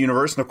IDW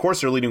universe, and of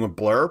course they're leading with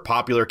Blur,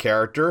 popular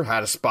character,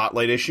 had a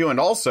spotlight issue, and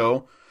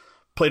also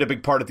played a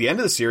big part at the end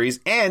of the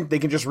series. And they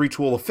can just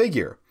retool a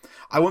figure.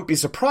 I wouldn't be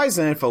surprised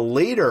then if a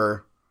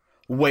later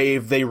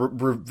wave they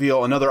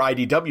reveal another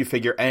IDW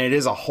figure, and it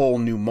is a whole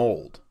new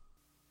mold.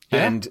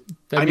 Yeah, and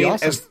I mean,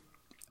 awesome.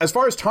 as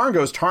far as Tarn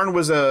goes, Tarn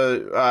was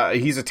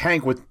he's a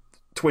tank with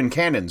twin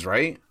cannons,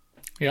 right?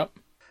 Yep.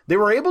 They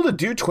were able to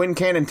do twin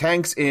cannon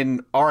tanks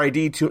in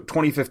RID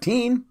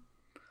 2015.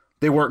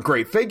 They weren't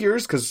great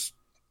figures because,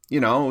 it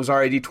was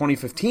RID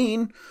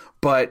 2015,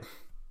 but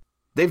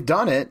they've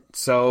done it.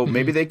 So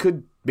maybe they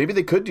could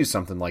do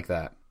something like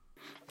that.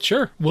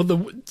 Sure.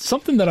 Well,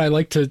 something that I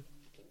like to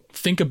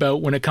think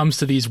about when it comes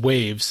to these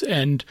waves,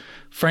 and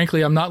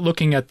frankly, I'm not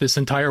looking at this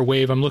entire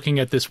wave, I'm looking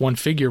at this one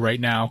figure right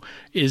now,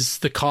 is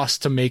the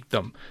cost to make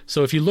them.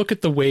 So if you look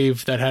at the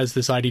wave that has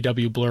this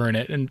IDW blur in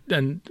it,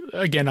 and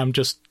again,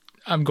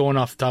 I'm going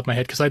off the top of my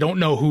head because I don't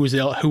know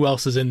who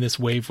else is in this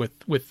wave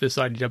with this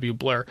IDW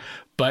blur,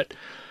 but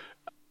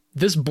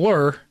this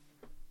blur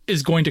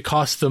is going to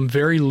cost them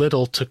very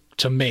little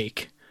to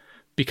make,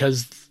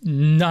 because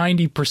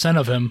 90%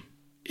 of him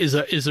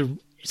is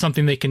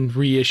something they can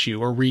reissue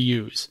or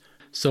reuse.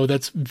 So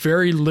that's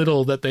very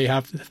little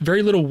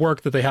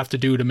work that they have to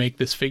do to make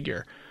this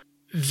figure.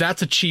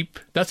 That's a cheap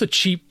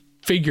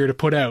figure to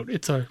put out.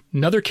 It's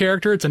another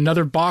character, it's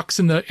another box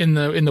in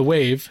the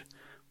wave,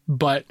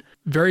 but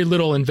very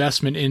little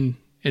investment in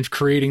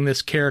creating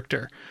this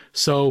character.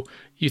 So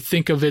you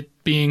think of it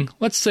being,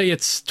 let's say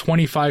it's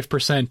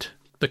 25%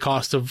 the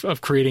cost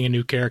of creating a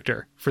new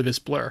character for this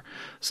blur.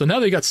 So now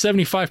they got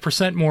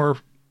 75% more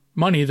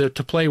money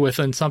to play with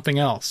than something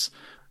else.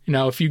 You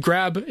know, if you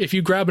grab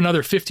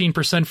another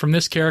 15% from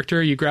this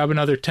character, you grab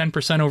another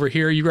 10% over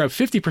here, you grab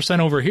 50%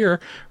 over here,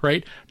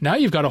 right? Now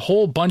you've got a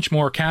whole bunch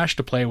more cash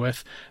to play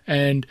with,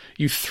 and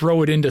you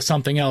throw it into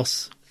something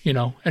else, you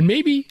know. And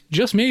maybe,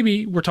 just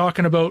maybe, we're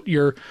talking about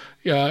your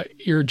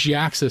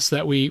G-Axis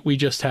that we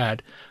just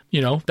had.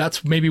 You know,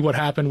 that's maybe what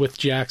happened with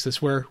G-Axis,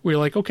 where we're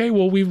like, okay,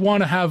 well, we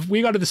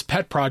got this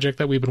pet project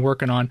that we've been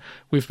working on.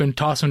 We've been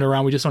tossing it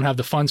around. We just don't have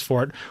the funds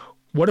for it.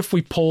 What if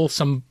we pull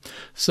some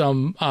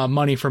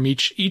money from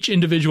each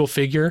individual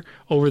figure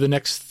over the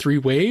next 3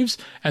 waves,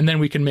 and then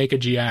we can make a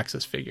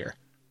G-Axis figure?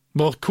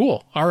 Well,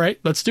 cool. All right,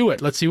 let's do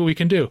it. Let's see what we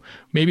can do.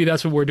 Maybe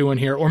that's what we're doing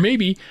here. Or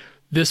maybe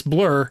this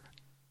blur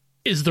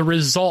is the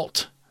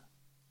result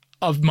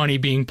of money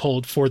being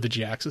pulled for the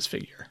G-Axis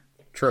figure.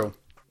 True.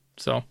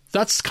 So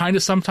that's kind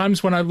of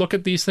sometimes when I look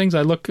at these things,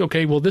 I look,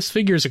 okay, well, this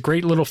figure is a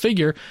great little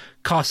figure,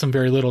 costs them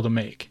very little to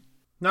make.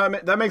 No,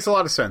 that makes a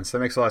lot of sense.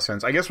 I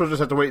guess we'll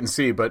just have to wait and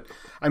see. But,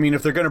 I mean,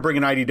 if they're going to bring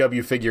an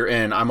IDW figure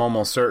in, I'm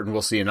almost certain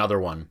we'll see another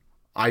one.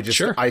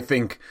 Sure. I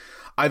think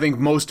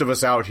most of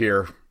us out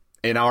here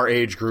in our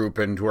age group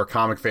and who are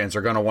comic fans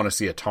are going to want to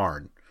see a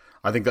Tarn.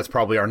 I think that's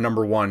probably our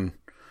number one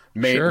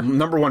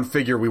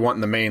figure we want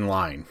in the main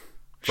line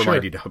from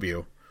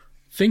IDW.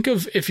 Think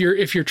of, if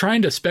you're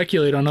trying to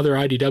speculate on other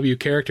IDW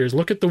characters,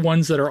 look at the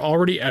ones that are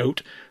already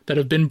out, that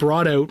have been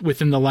brought out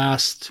within the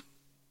last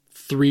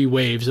 3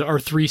 waves or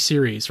 3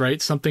 series,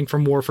 right? Something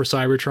from War for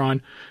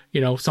Cybertron,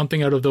 you know,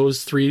 something out of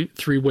those three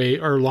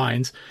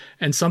lines,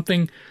 and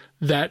something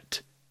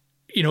that,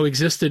 you know,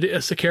 existed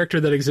as a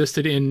character that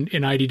existed in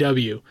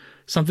IDW,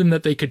 something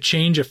that they could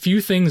change a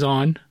few things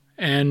on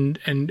and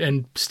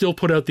still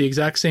put out the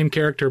exact same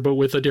character but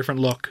with a different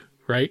look,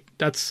 right?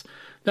 That's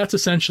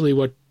essentially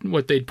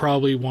what they'd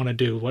probably want to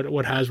do,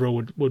 what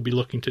Hasbro would be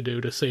looking to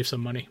do to save some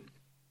money.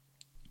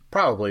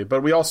 Probably,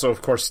 but we also,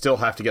 of course, still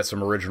have to get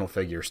some original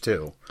figures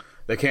too.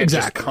 They can't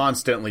just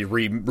constantly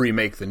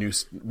remake the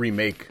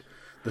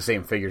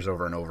same figures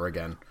over and over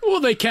again.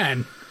 Well, they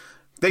can.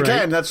 They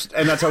can.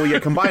 That's how we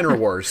get Combiner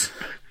Wars.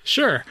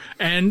 Sure,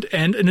 and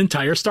an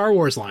entire Star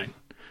Wars line.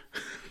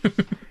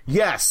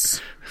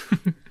 Yes.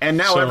 And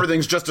now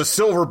everything's just a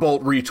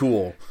Silverbolt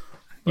retool.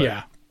 But.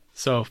 Yeah.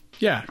 So,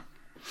 yeah.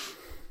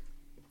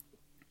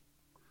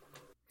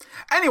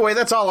 Anyway,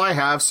 that's all I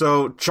have.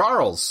 So,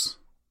 Charles,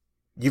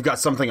 you've got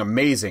something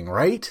amazing,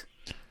 right?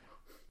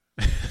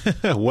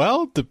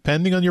 Well,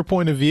 depending on your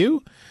point of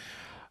view,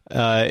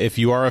 if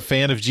you are a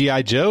fan of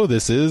G.I. Joe,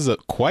 this is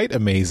quite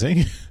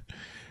amazing.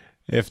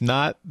 If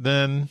not,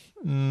 then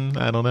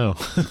I don't know.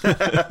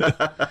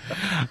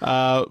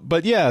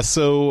 But yeah,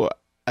 so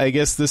I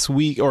guess this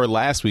week, or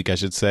last week, I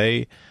should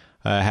say,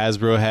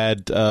 Hasbro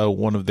had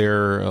one of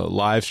their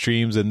live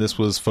streams, and this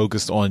was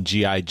focused on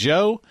G.I.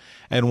 Joe.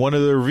 And one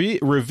of the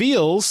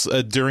reveals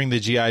during the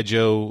G.I.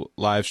 Joe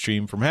live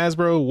stream from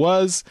Hasbro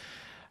was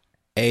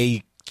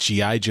a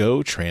G.I.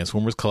 Joe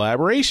Transformers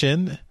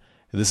collaboration.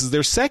 This is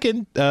their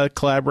second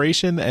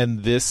collaboration,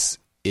 and this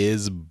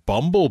is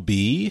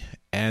Bumblebee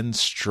and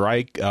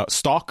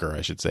Stalker,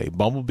 I should say.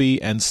 Bumblebee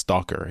and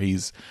Stalker.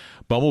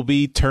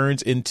 Bumblebee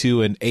turns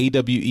into an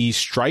AWE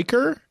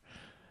Striker,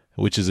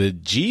 which is a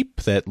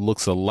Jeep that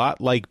looks a lot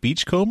like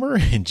Beachcomber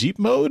in Jeep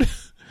mode.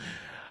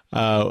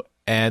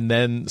 And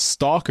then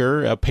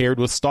Stalker, paired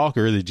with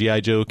Stalker, the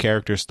G.I. Joe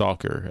character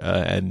Stalker.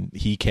 And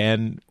he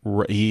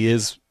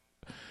is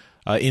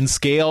in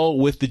scale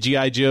with the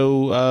G.I.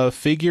 Joe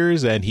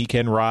figures, and he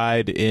can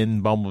ride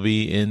in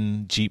Bumblebee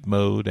in Jeep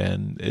mode,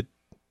 and it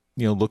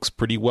looks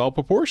pretty well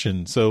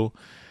proportioned. So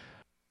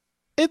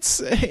it's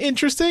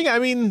interesting. I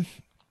mean,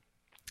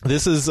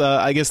 this is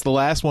I guess the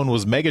last one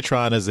was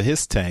Megatron as a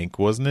HISS tank,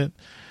 wasn't it?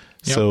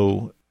 Yep.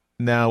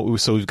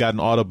 So we've got an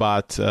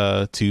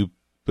Autobot to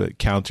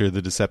counter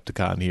the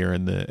Decepticon here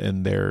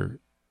in their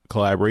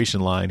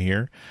collaboration line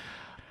here.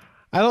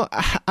 I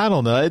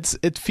don't know.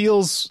 It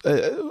feels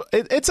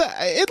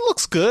it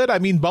looks good. I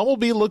mean,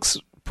 Bumblebee looks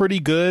pretty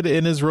good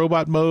in his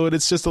robot mode.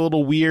 It's just a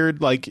little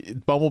weird.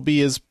 Like,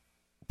 Bumblebee is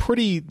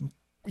pretty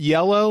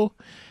yellow,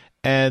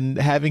 And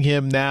having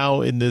him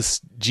now in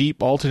this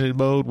Jeep alternate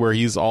mode where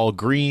he's all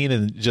green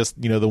and just,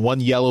 the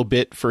one yellow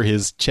bit for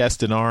his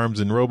chest and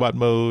arms in robot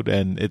mode,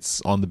 and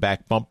it's on the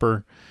back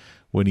bumper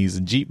when he's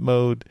in Jeep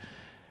mode.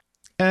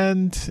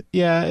 And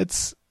yeah,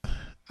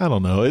 I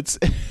don't know.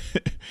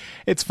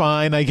 It's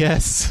fine, I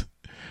guess.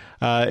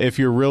 If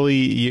you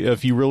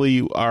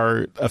really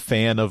are a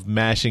fan of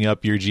mashing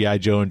up your G.I.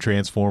 Joe and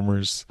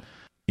Transformers,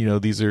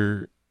 these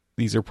are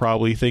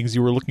probably things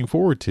you were looking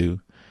forward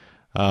to.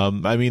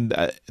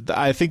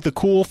 I think the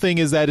cool thing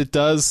is that it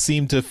does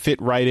seem to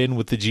fit right in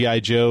with the G.I.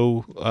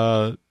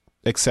 Joe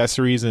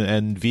accessories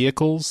and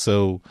vehicles.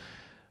 So,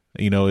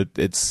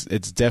 it's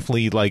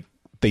definitely like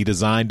they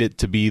designed it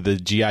to be the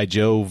G.I.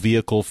 Joe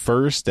vehicle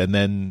first, and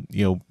then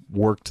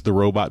worked the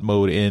robot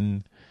mode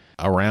in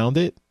around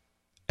it.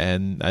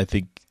 And I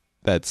think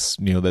that's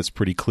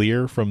pretty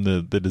clear from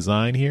the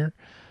design here.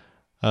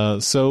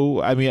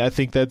 So I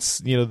think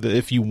that's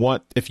if you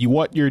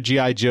want your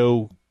G.I.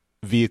 Joe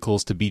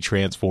vehicles to be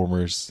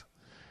Transformers,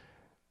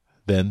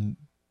 then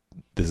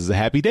this is a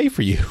happy day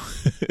for you.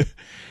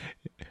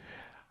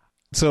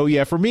 So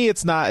yeah, for me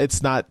it's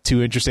not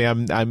too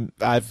interesting.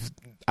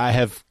 I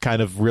have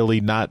kind of really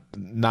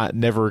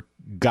never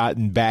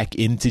gotten back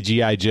into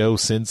G.I. Joe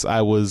since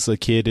I was a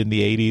kid in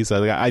the 80s.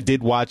 I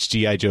did watch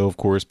G.I. Joe, of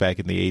course, back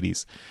in the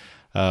 80s,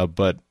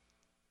 but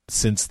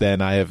since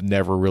then I have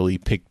never really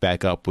picked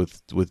back up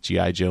with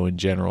G.I. Joe in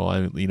general.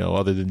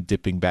 Other than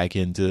dipping back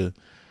into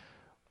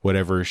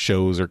whatever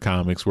shows or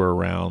comics were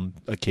around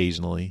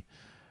occasionally.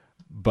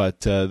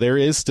 But there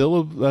is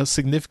still a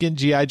significant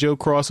G.I. Joe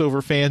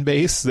crossover fan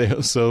base,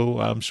 so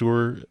I'm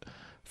sure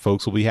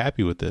folks will be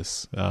happy with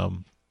this.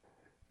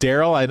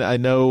 Daryl, I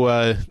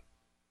know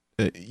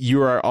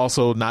you are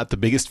also not the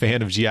biggest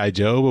fan of G.I.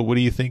 Joe, but what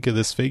do you think of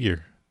this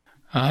figure?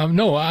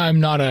 No, I'm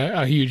not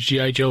a huge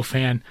G.I. Joe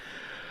fan.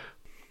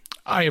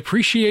 I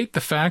appreciate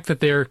the fact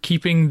that they're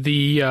keeping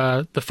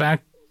the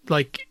fact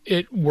like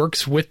it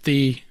works with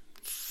the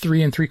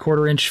 3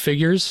 3/4 inch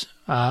figures.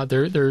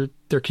 They're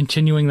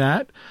continuing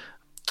that.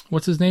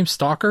 What's his name?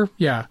 Stalker?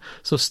 Yeah.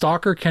 So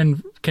Stalker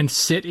can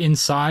sit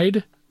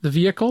inside the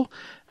vehicle,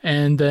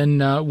 and then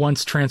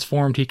once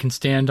transformed, he can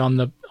stand on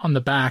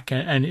the back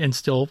and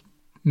still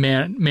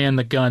man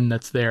the gun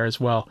that's there as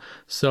well.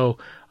 So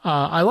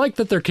I like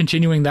that they're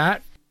continuing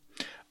that.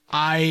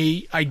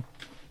 I'm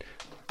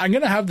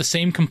gonna have the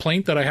same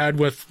complaint that I had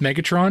with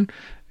Megatron,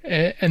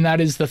 and that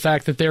is the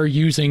fact that they're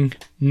using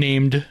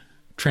named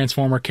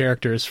Transformer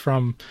characters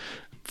from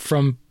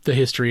the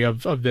history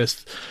of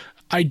this.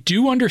 I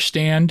do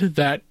understand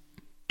that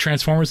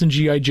Transformers and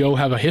G.I. Joe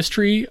have a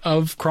history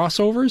of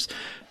crossovers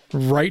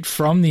right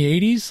from the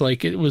 80s.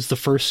 Like, it was the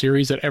first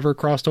series that ever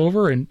crossed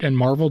over, and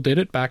Marvel did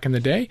it back in the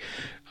day.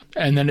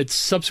 And then it's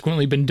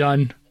subsequently been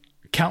done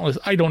countless,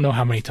 I don't know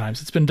how many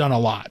times. It's been done a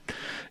lot.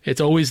 It's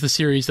always the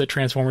series that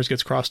Transformers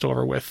gets crossed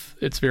over with.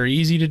 It's very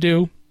easy to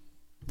do,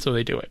 so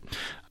they do it.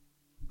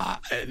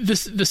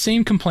 The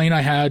same complaint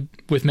I had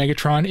with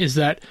Megatron is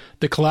that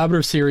the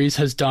collaborative series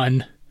has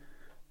done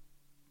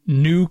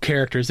new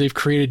characters. They've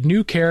created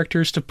new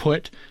characters to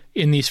put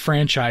in these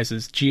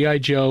franchises. G.I.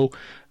 Joe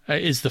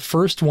is the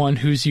first one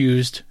who's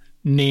used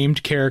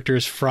named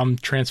characters from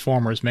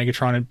Transformers,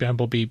 Megatron and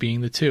Bumblebee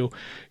being the two.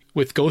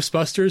 With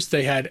Ghostbusters,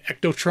 they had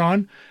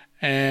Ectotron,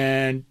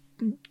 and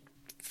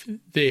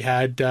they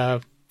had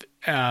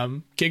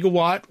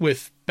Gigawatt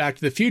with Back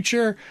to the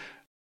Future,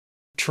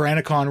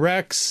 Tyrannicon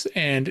Rex,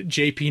 and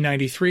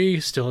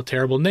JP-93, still a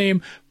terrible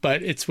name,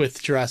 but it's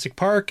with Jurassic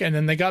Park. And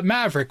then they got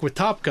Maverick with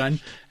Top Gun,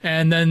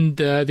 and then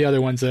the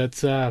other ones,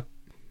 that's the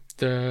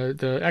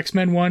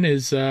X-Men one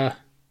is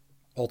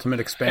Ultimate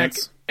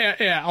Expanse.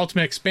 Yeah,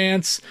 Ultimate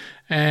Expanse,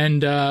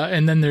 and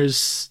then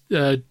there's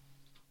I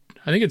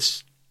think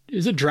is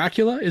it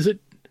Dracula?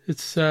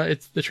 It's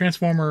the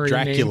Transformer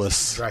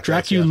Draculus.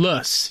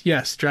 Draculus. Yeah.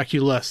 Yes,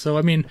 Draculus. So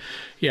I mean,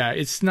 yeah,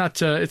 it's not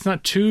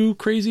too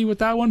crazy with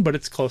that one, but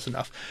it's close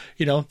enough.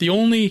 The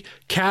only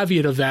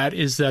caveat of that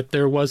is that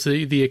there was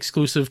the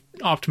exclusive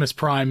Optimus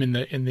Prime in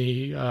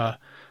the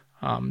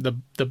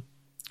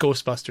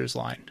Ghostbusters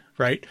line,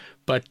 right?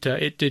 But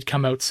it did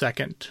come out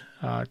second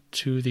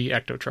to the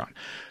Ectotron.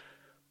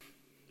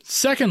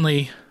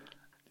 Secondly,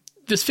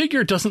 this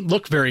figure doesn't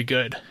look very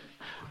good.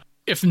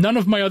 If none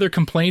of my other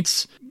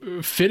complaints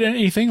fit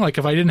anything, like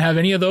if I didn't have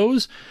any of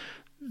those,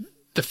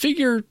 the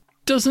figure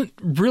doesn't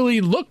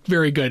really look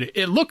very good.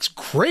 It looks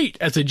great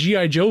as a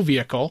G.I. Joe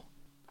vehicle.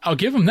 I'll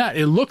give him that.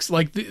 It looks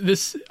like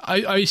this.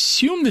 I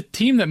assume the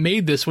team that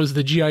made this was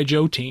the G.I.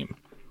 Joe team.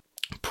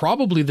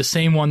 Probably the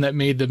same one that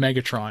made the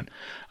Megatron.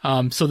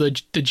 So the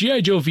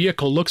G.I. Joe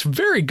vehicle looks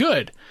very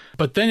good,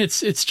 but then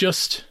it's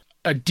just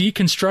a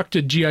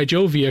deconstructed G.I.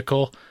 Joe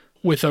vehicle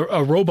with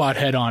a robot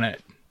head on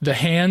it. The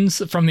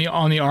hands on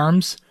the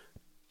arms,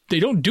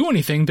 they don't do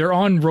anything. They're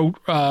on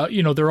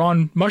they're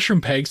on mushroom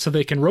pegs so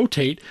they can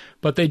rotate,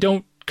 but they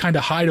don't kind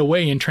of hide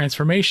away in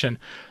transformation.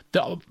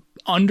 The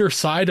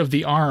underside of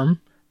the arm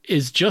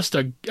is just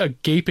a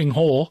gaping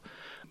hole,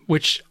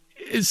 which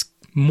is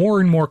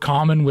more and more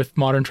common with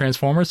modern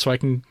Transformers. So I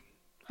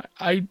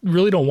I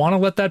really don't want to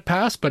let that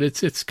pass, but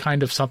it's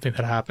kind of something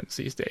that happens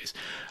these days.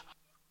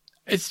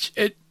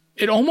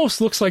 It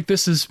almost looks like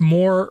this is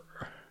more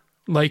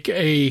like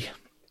a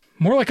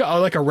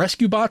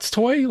Rescue Bots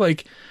toy.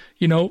 Like,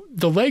 you know,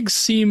 the legs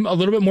seem a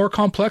little bit more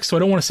complex, so I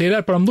don't want to say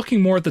that, but I'm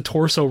looking more at the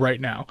torso right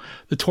now.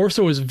 The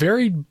torso is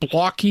very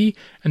blocky,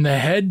 and the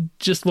head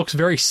just looks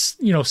very,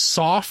 you know,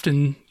 soft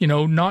and, you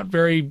know, not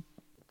very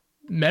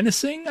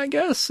menacing, I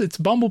guess. It's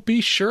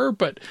Bumblebee, sure,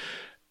 but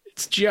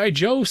it's G.I.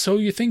 Joe, so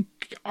you think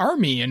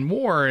army and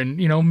war, and,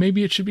 you know,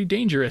 maybe it should be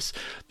dangerous.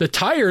 The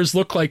tires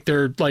look like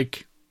they're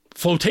like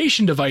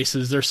flotation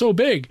devices. They're so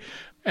big.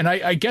 And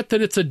I get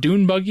that it's a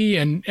dune buggy,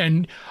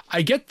 and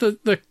I get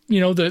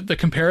the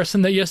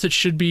comparison that yes, it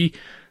should be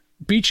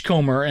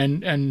Beachcomber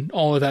and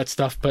all of that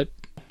stuff, but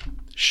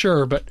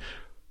sure, but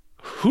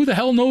who the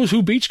hell knows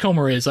who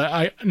Beachcomber is?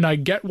 I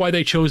get why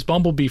they chose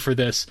Bumblebee for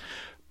this,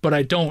 but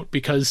I don't,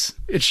 because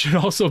it should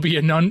also be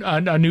a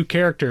new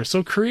character.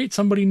 So create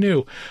somebody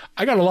new.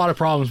 I got a lot of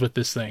problems with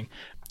this thing.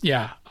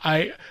 Yeah,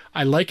 I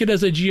like it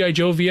as a G.I.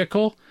 Joe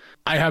vehicle.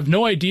 I have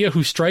no idea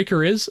who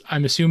Stryker is.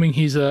 I'm assuming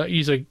he's a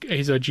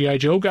G.I.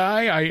 Joe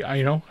guy.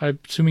 I'm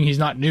assuming he's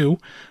not new.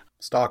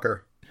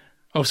 Stalker.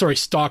 Oh, sorry,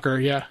 Stalker.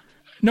 Yeah.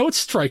 No, it's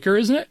Stryker,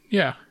 isn't it?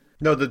 Yeah.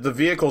 No, the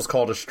vehicle's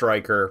called a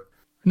Stryker.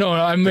 No,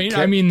 I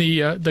mean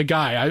the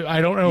guy.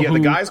 I don't know. Yeah, the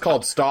guy's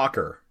called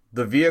Stalker.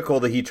 The vehicle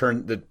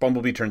that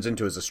Bumblebee turns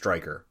into is a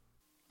Stryker.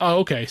 Oh,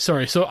 okay.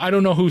 Sorry. So I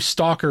don't know who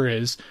Stalker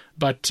is,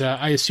 but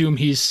I assume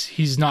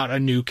he's not a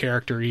new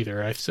character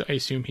either. I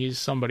assume he's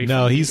somebody.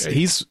 No, he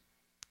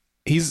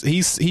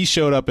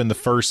showed up in the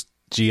first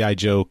G.I.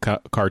 Joe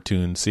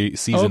cartoon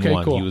season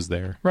 1. Cool. He was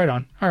there. Right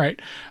on. All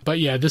right. But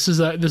yeah, this is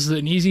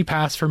an easy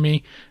pass for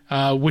me,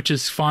 which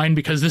is fine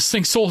because this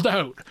thing sold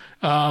out.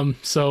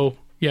 So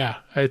yeah,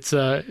 it's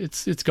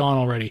gone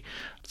already.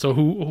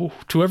 So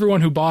to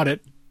everyone who bought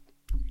it,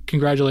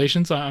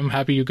 congratulations. I'm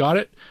happy you got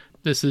it.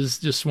 This is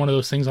just one of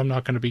those things I'm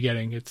not going to be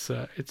getting.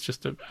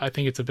 I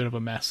think it's a bit of a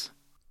mess.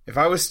 If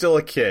I was still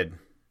a kid,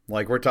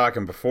 like we're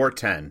talking before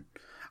 10,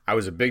 I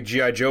was a big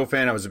G.I. Joe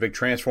fan. I was a big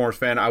Transformers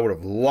fan. I would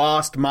have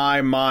lost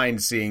my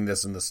mind seeing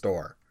this in the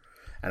store.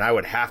 And I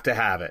would have to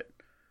have it.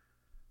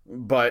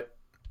 But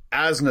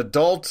as an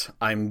adult,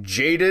 I'm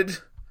jaded.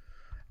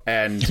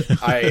 And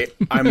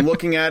I'm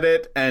looking at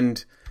it.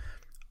 And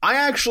I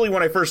actually,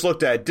 when I first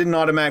looked at it, didn't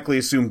automatically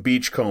assume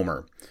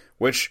Beachcomber.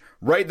 Which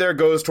right there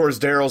goes towards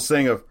Daryl's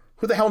thing of,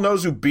 who the hell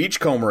knows who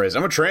Beachcomber is?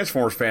 I'm a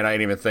Transformers fan. I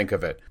didn't even think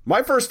of it.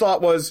 My first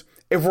thought was,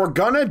 if we're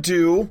going to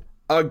do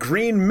a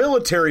green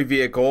military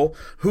vehicle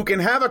who can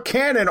have a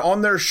cannon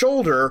on their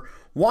shoulder,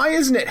 why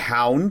isn't it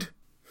Hound?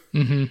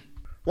 Mm-hmm.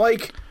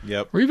 Like,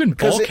 yep. Or even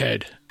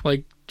Bulkhead.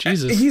 Like,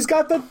 Jesus. He's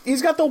got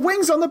the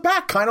wings on the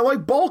back, kind of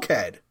like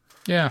Bulkhead.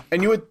 Yeah.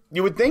 And you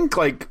would think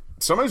like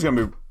somebody's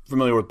gonna be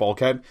familiar with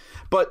Bulkhead,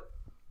 but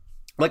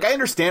like I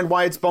understand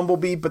why it's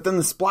Bumblebee, but then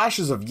the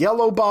splashes of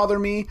yellow bother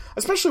me,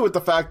 especially with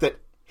the fact that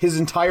his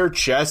entire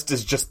chest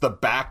is just the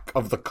back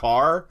of the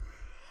car.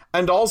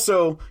 And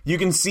also, you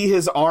can see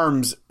his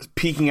arms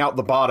peeking out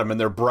the bottom, and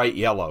they're bright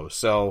yellow.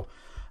 So,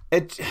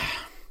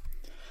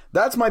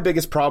 that's my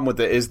biggest problem with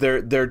it, is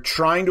they're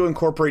trying to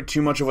incorporate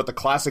too much of what the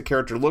classic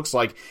character looks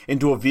like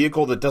into a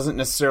vehicle that doesn't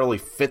necessarily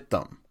fit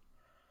them.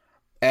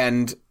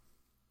 And,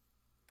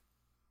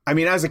 I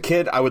mean, as a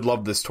kid, I would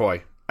love this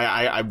toy.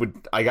 I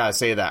gotta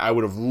say that. I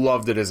would have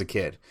loved it as a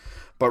kid.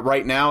 But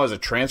right now, as a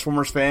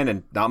Transformers fan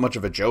and not much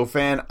of a Joe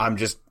fan, I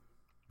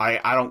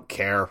don't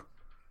care.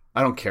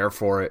 I don't care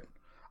for it.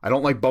 I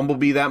don't like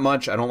Bumblebee that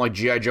much. I don't like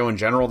G.I. Joe in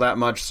general that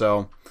much,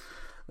 so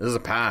this is a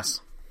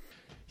pass.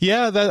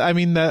 Yeah,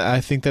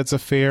 I think that's a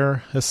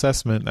fair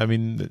assessment. I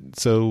mean,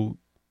 so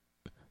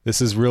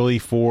this is really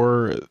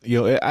for, you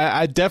know,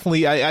 I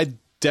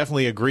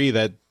definitely agree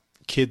that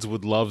kids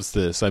would love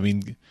this. I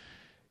mean,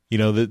 you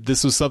know, that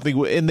this was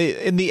something in the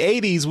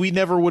 80s we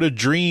never would have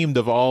dreamed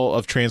of all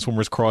of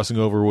Transformers crossing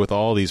over with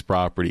all these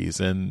properties,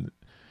 and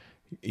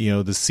you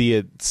know, to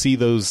see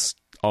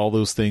all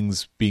those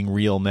things being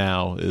real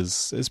now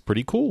is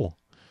pretty cool.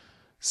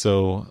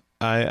 So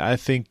I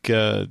think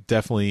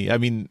definitely. I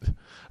mean,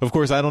 of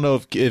course, I don't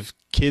know if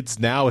kids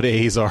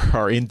nowadays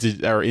are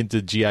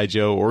into G.I.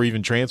 Joe or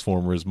even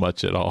Transformers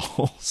much at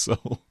all.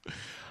 So,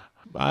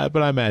 but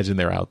I imagine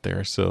they're out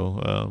there.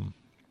 So,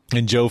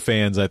 and Joe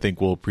fans, I think,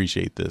 will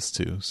appreciate this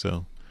too.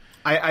 So,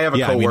 I have a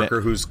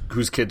coworker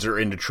whose kids are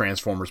into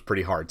Transformers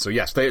pretty hard. So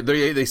yes,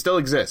 they still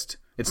exist.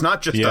 It's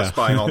not just us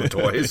buying all the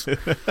toys.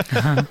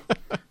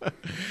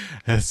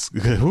 That's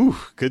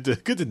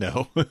good to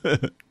know.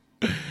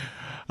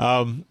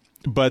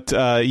 But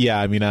yeah,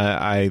 I mean,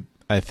 I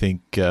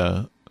think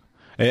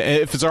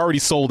if it's already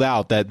sold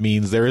out, that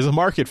means there is a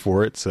market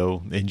for it.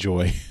 So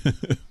enjoy.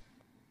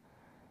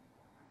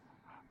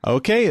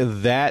 Okay,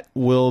 that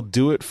will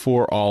do it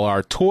for all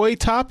our toy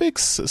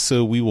topics.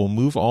 So we will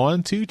move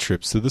on to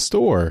trips to the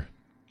store.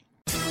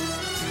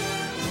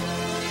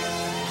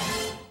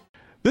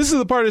 This is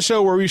the part of the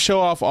show where we show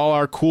off all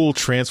our cool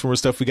Transformer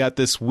stuff we got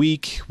this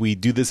week. We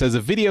do this as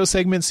a video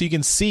segment so you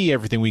can see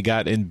everything we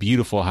got in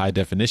beautiful high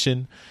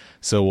definition.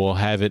 So we'll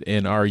have it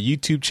in our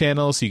YouTube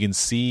channel so you can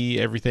see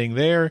everything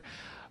there.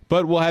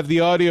 But we'll have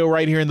the audio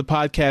right here in the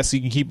podcast so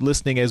you can keep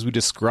listening as we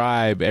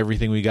describe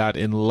everything we got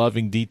in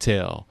loving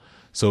detail.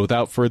 So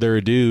without further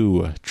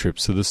ado,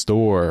 trips to the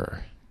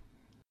store.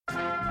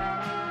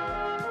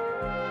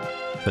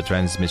 The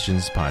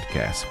Transmissions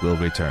Podcast will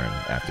return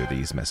after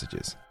these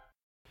messages.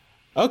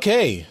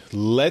 Okay,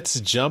 let's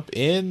jump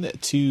in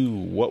to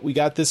what we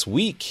got this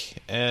week.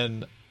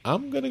 And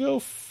I'm going to go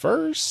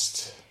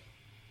first.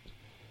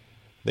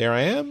 There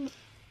I am.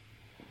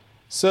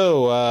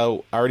 So,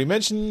 I already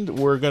mentioned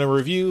we're going to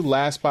review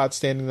Last Spot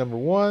Standing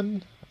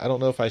 #1. I don't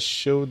know if I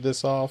showed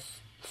this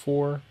off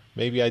before.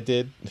 Maybe I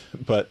did.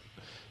 But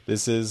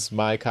this is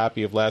my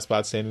copy of Last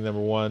Spot Standing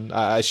 #1.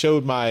 I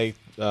showed my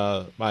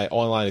my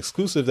online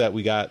exclusive that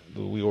we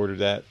ordered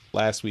that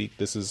last week.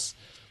 This is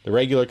the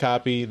regular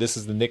copy. This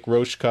is the Nick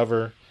Roche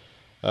cover.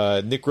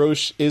 Nick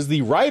Roche is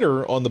the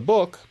writer on the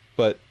book,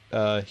 but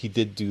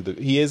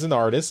he is an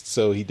artist,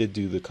 so he did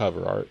do the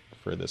cover art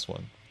for this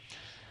one.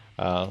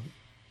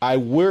 I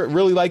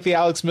really like the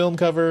Alex Milne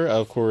cover.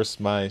 Of course,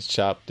 my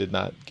shop did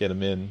not get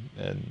them in,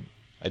 and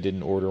I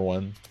didn't order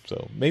one,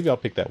 so maybe I'll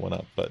pick that one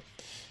up, but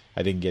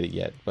I didn't get it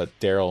yet. But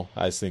Daryl,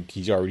 I think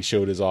he already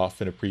showed his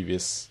off in a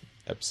previous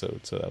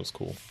episode, so that was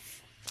cool.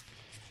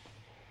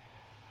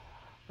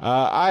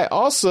 I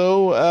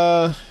also,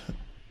 I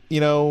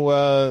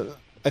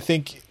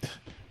think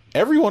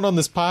everyone on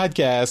this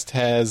podcast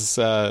has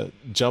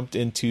jumped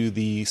into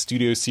the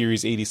Studio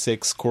Series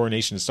 86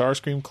 Coronation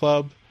Starscream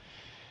Club,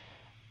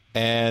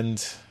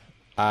 and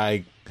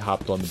I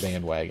hopped on the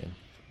bandwagon.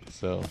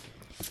 So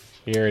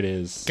here it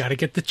is. Gotta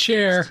get the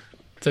chair.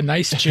 It's a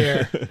nice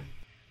chair.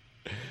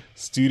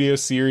 Studio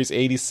Series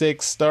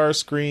 86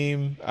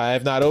 Starscream. I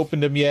have not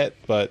opened them yet,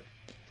 but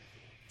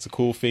it's a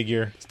cool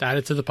figure. It's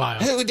added to the pile.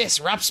 Who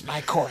disrupts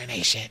my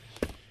coronation?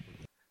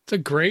 It's a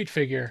great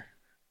figure.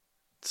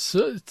 It's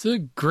a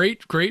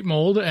great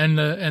mold, and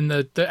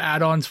the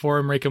add-ons for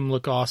him make him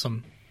look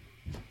awesome.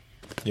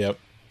 Yep.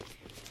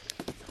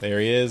 There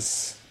he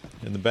is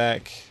in the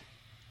back.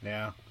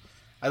 Yeah.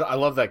 I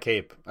love that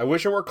cape. I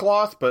wish it were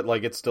cloth, but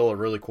it's still a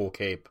really cool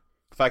cape.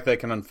 The fact that it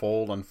can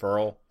unfold,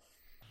 unfurl.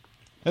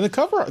 And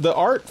the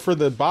art for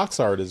the box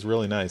art is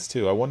really nice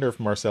too. I wonder if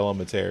Marcelo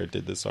Mater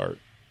did this art.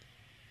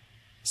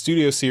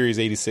 Studio Series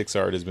 86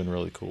 art has been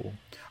really cool.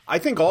 I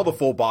think all the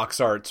full box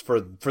arts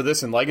for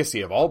this and Legacy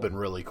have all been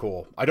really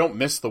cool. I don't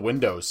miss the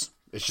windows.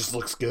 It just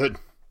looks good.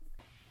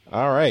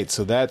 All right,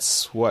 so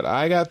that's what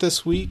I got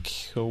this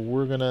week. So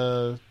we're going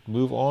to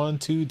move on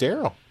to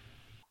Daryl.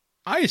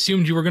 I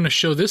assumed you were going to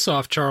show this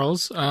off,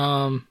 Charles,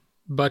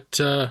 but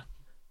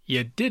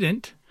you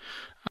didn't.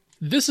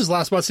 This is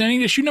Last Spot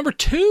Standing, issue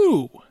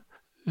 #2.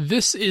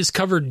 This is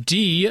cover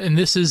D, and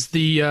this is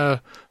the, I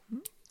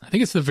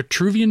think it's the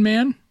Vitruvian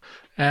Man,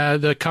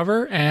 the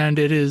cover, and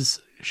it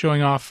is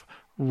showing off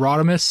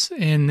Rodimus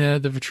in the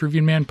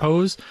Vitruvian Man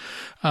pose.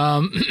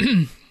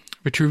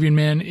 Vitruvian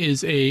Man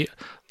is a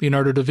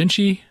Leonardo da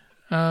Vinci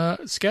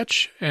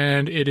sketch,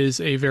 and it is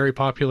a very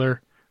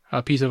popular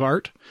piece of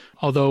art.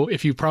 Although,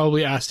 if you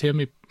probably asked him,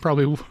 he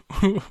probably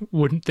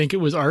wouldn't think it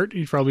was art.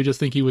 He'd probably just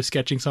think he was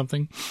sketching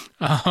something.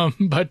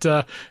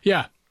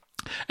 Yeah.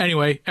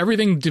 Anyway,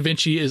 everything Da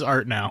Vinci is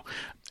art now.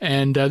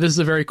 And this is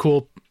a very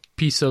cool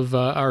piece of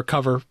our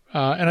cover.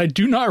 And I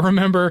do not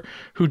remember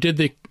who did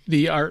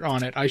the art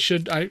on it. I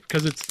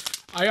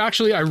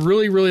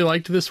really, really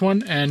liked this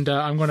one, and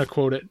I'm going to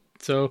quote it.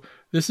 So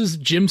this is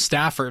Jim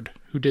Stafford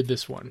who did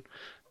this one.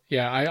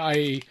 Yeah,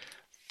 I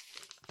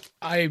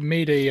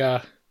made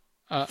a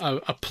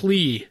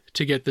plea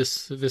to get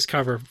this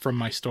cover from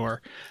my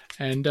store,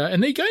 and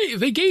they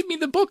gave me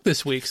the book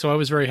this week, so I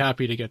was very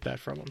happy to get that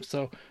from them.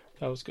 So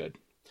that was good.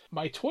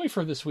 My toy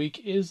for this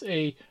week is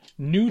a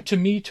new to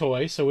me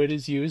toy, so it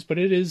is used, but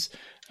it is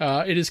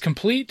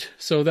complete.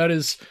 So that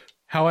is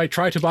how I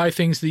try to buy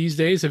things these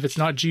days if it's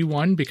not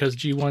G1, because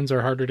G1s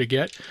are harder to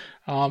get.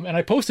 And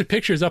I posted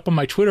pictures up on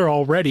my Twitter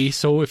already,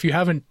 so if you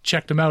haven't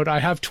checked them out, I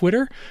have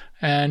Twitter,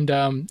 and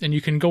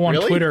you can go on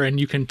Twitter and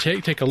you can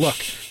take a look.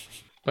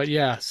 But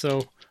yeah,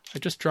 so I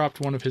just dropped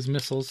one of his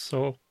missiles,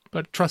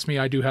 but trust me,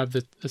 I do have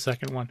the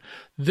second one.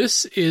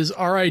 This is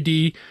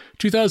RID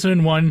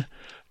 2001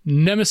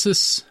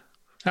 Nemesis.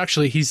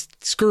 Actually, he's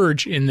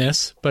Scourge in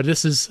this, but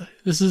this is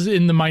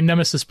in my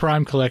Nemesis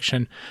Prime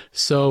collection.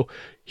 So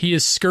he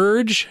is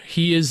Scourge.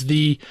 He is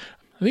I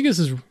think this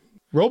is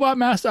Robot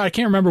Master. I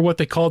can't remember what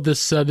they called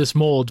this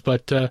mold,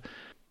 but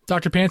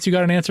Dr. Pants, you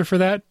got an answer for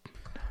that?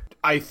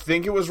 I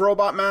think it was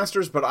Robot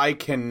Masters, but I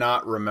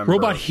cannot remember.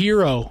 Robot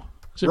Hero.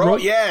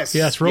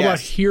 Yes, Robot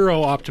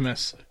Hero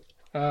Optimus,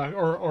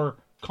 or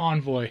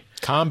Convoy.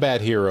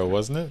 Combat Hero,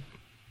 wasn't it?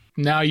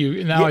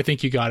 I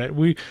think you got it.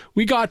 We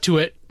got to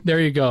it. There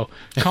you go.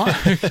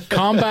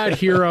 Combat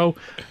Hero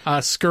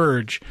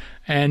Scourge.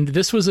 And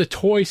this was a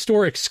toy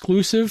store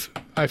exclusive,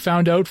 I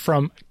found out,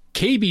 from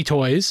KB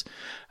Toys.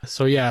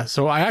 So yeah,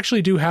 so I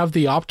actually do have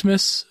the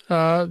Optimus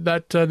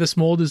that this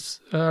mold is,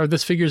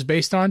 this figure is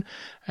based on,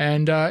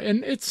 and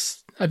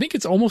it's I think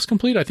it's almost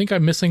complete. I think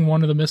I'm missing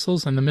one of the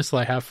missiles, and the missile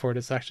I have for it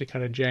is actually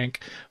kind of jank.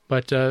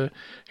 But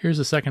here's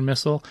the second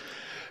missile.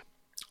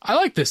 I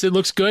like this. It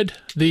looks good.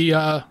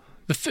 The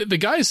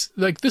guys,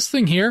 like this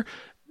thing here,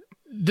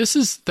 this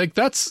is like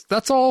that's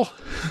all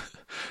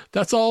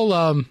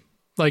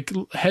like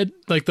head,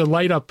 like the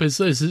light up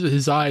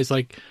his eyes,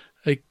 like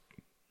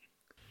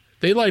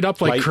they light up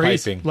like light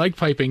crazy. Piping. Light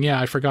piping. Yeah,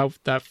 I forgot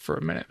that for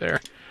a minute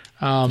there.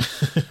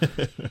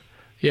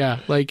 Yeah,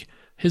 like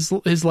his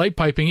light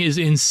piping is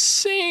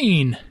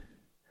insane.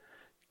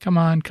 Come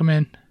on, come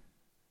in.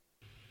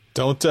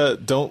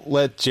 Don't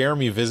let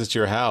Jeremy visit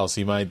your house.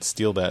 He might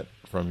steal that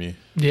from you.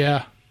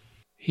 Yeah,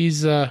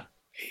 he's got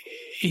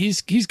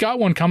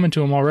one coming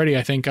to him already.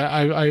 I think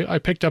I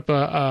picked up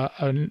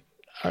a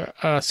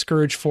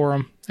Scourge for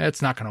him.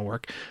 That's not going to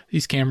work.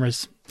 These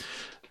cameras,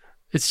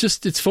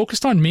 it's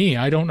focused on me.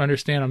 I don't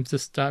understand.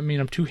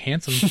 I'm too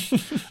handsome.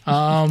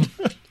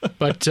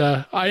 But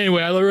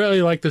anyway, I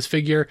really like this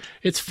figure.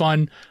 It's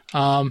fun.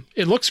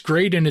 It looks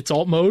great in its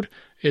alt mode.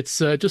 It's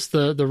just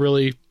the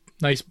really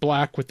nice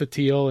black with the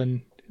teal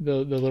and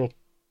the little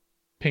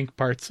pink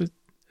parts. It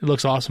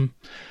looks awesome.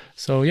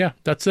 So yeah,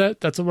 that's it.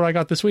 That's what I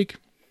got this week.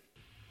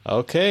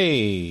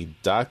 Okay,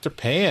 Dr.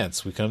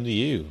 Pants, we come to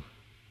you.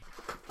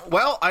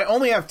 Well, I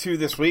only have 2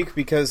 this week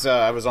because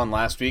I was on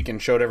last week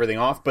and showed everything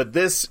off, but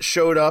this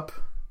showed up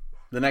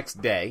the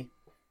next day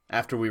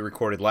after we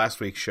recorded last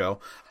week's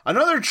show.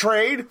 Another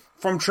trade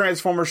from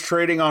Transformers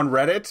Trading on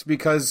Reddit,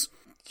 because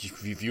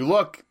if you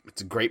look,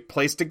 it's a great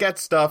place to get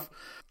stuff.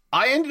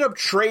 I ended up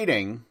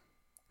trading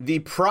the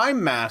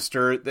Prime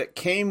Master that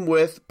came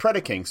with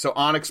Predaking, so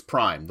Onyx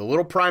Prime, the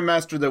little Prime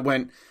Master that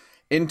went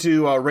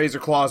into Razor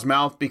Claw's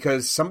mouth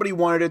because somebody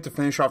wanted it to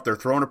finish off their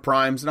Throne of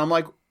Primes, and I'm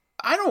like,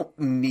 I don't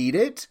need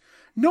it.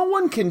 No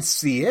one can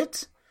see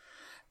it.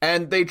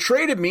 And they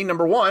traded me,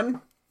 number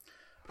 1,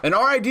 an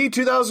RID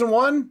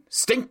 2001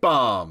 Stink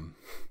Bomb.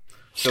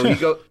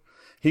 So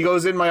he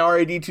goes in my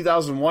RID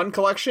 2001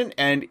 collection,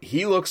 and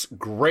he looks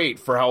great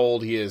for how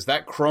old he is.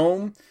 That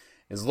chrome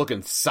is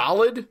looking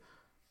solid,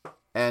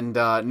 and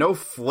no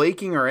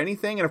flaking or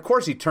anything. And of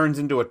course, he turns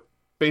into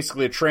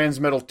basically a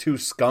Transmetal 2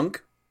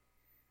 skunk.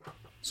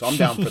 So I'm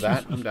down for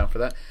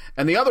that.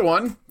 And the other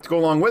one, to go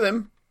along with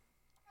him,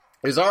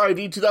 is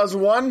RID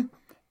 2001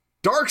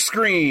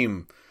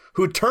 Darkscream,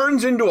 who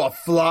turns into a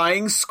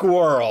flying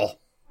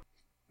squirrel.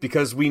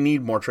 Because we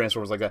need more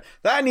Transformers like that.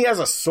 That, and he has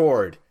a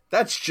sword.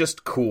 That's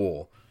just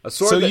cool. A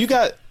sword. So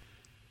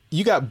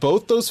you got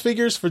both those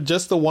figures for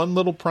just the one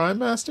little Prime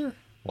Master?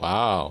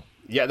 Wow.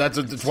 Yeah, that's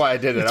why I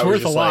did it. It's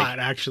worth a lot,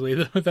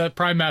 actually. That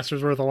Prime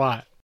Master's worth a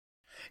lot.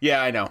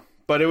 Yeah, I know.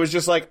 But it was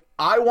just like,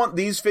 I want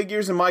these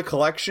figures in my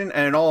collection,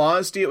 and in all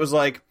honesty, it was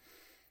like,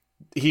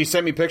 he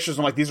sent me pictures,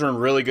 and I'm like, these are in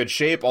really good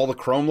shape, all the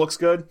chrome looks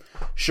good.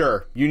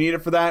 Sure, you need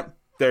it for that?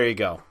 There you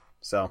go.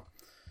 So,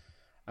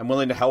 I'm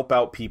willing to help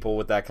out people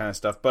with that kind of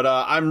stuff. But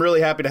I'm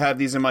really happy to have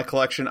these in my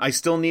collection. I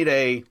still need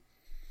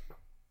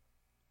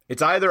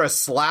it's either a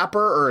slapper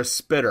or a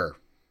spitter.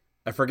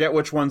 I forget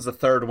which one's the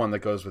third one that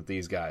goes with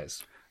these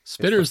guys.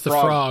 Spitter's the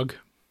frog.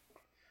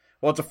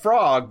 Well, it's a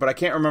frog, but I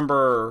can't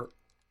remember...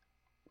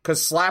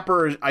 Because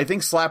Slapper, I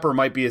think Slapper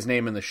might be his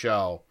name in the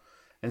show,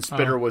 and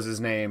Spitter was his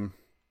name.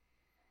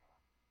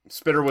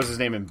 Spitter was his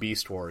name in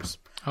Beast Wars.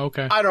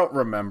 Okay. I don't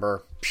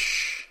remember.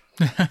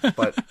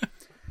 But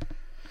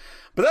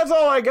that's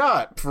all I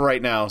got for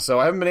right now, so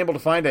I haven't been able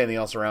to find anything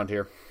else around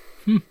here.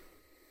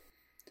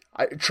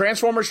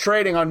 Transformers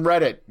Trading on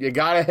Reddit. You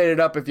gotta hit it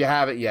up if you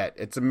haven't yet.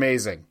 It's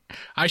amazing.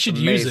 I should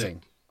use it.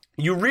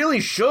 You really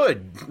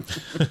should.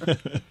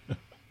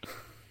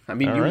 I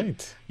mean,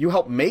 you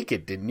helped make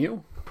it, didn't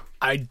you?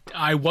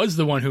 I was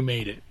the one who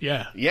made it.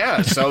 Yeah.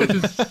 Yeah. So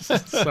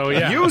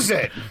yeah. Use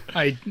it.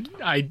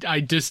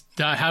 I just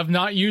have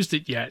not used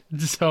it yet.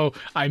 So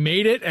I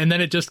made it, and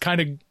then it just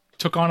kind of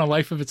took on a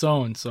life of its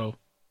own. So.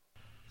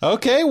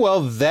 Okay,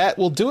 well, that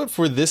will do it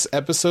for this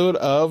episode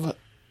of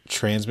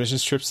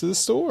Transmissions Trips to the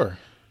Store.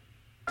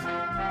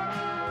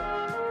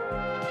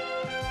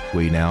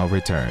 We now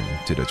return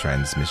to the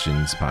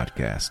Transmissions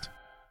Podcast.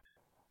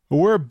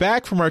 We're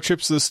back from our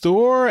trips to the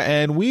store,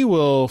 and we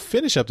will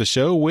finish up the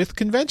show with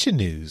convention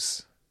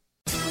news.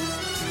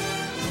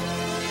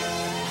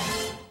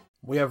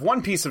 We have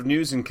one piece of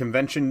news in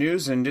convention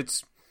news, and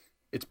it's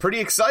pretty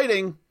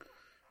exciting.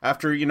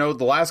 After,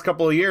 the last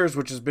couple of years,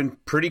 which has been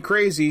pretty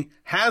crazy,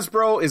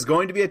 Hasbro is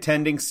going to be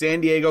attending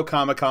San Diego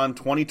Comic-Con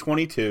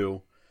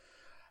 2022,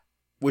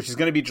 which is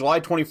going to be July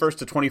 21st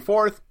to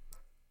 24th.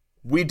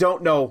 We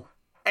don't know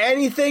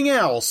anything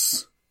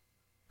else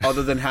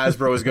other than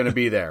Hasbro is going to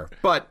be there.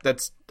 But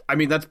that's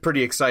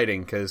pretty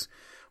exciting, because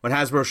when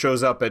Hasbro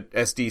shows up at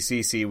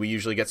SDCC, we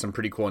usually get some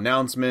pretty cool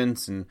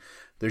announcements, and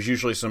there's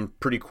usually some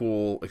pretty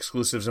cool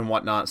exclusives and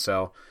whatnot.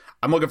 So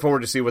I'm looking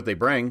forward to see what they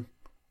bring,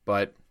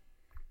 but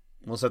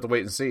we'll just have to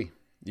wait and see.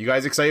 You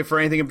guys excited for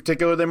anything in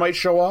particular they might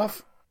show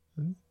off?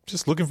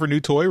 Just looking for new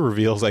toy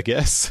reveals, I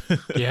guess.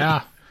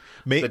 Yeah.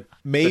 Maybe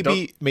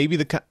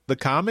the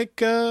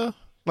comic,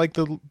 like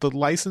the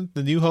license,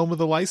 the new home of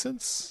the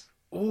license.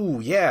 Ooh,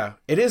 yeah.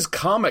 It is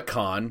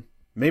Comic-Con,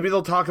 Maybe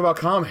they'll talk about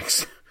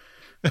comics.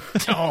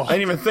 Oh, I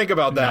didn't even think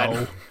about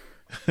that.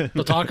 no.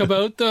 They'll talk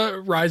about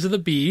the Rise of the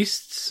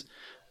Beasts,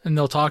 and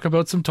they'll talk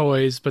about some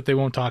toys, but they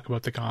won't talk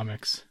about the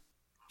comics.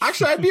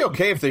 Actually, I'd be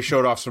okay if they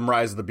showed off some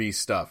Rise of the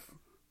Beast stuff.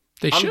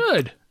 They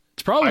should.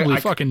 It's probably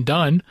fucking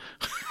done.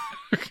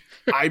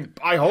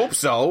 I hope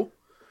so.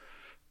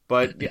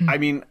 But, I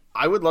mean,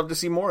 I would love to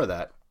see more of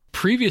that.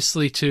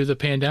 Previously to the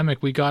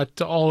pandemic, we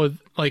got all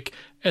of, like,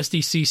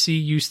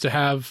 SDCC used to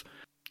have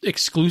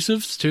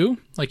exclusives too.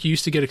 Like, you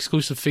used to get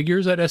exclusive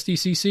figures at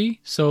SDCC.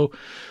 So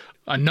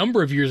a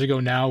number of years ago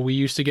now, we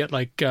used to get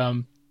like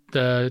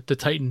the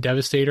Titan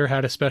Devastator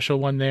had a special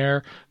one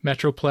there.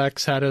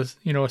 Metroplex had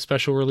a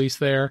special release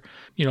there.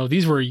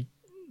 These were a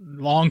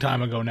long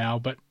time ago now,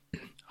 but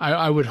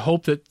I would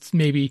hope that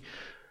maybe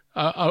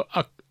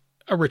a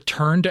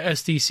return to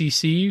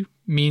SDCC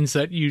means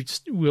that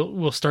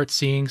we'll start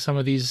seeing some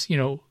of these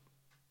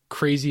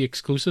crazy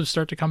exclusives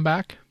start to come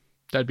back.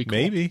 That'd be cool.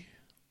 Maybe.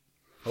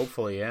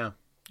 Hopefully, yeah.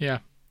 Yeah.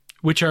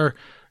 Which are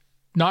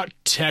not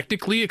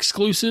technically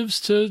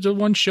exclusives to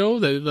one show.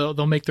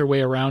 They'll make their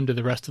way around to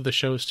the rest of the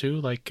shows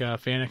too, like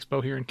Fan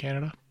Expo here in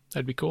Canada.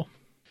 That'd be cool.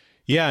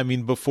 Yeah, I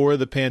mean, before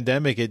the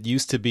pandemic, it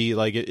used to be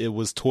like it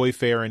was Toy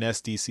Fair and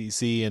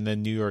SDCC and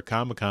then New York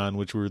Comic Con,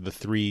 which were the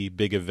three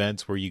big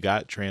events where you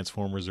got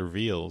Transformers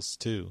reveals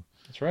too.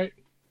 That's right.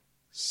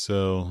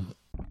 So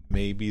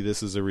maybe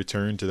this is a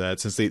return to that.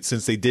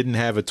 Since they didn't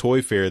have a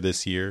Toy Fair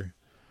this year,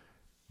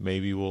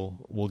 maybe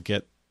we'll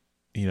get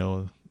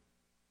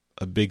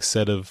a big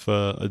set of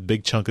a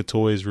big chunk of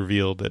toys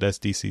revealed at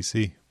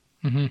SDCC.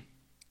 Mm-hmm.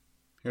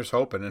 Here's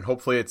hoping, and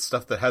hopefully it's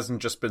stuff that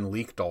hasn't just been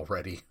leaked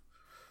already.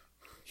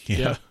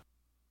 Yeah.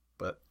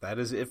 But that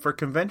is it for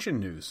convention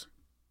news.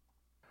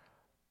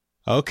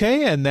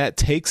 Okay, and that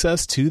takes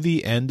us to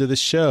the end of the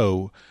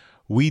show.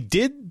 We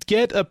did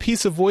get a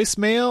piece of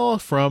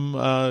voicemail from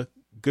a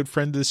good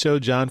friend of the show,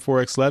 John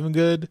 4X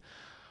Levengood.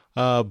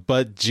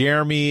 But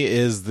Jeremy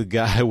is the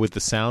guy with the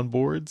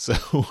soundboard,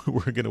 so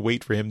we're going to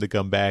wait for him to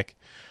come back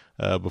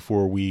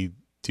before we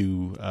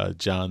do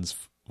John's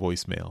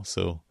voicemail.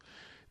 So,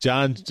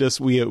 John,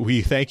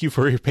 we thank you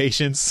for your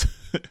patience.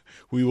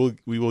 we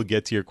will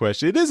get to your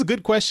question. It is a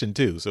good question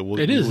too, so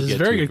it's a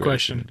very good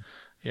question.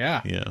 Yeah.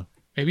 Yeah.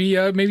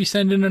 Maybe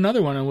send in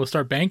another one and we'll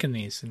start banking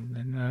these,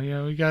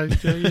 and we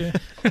got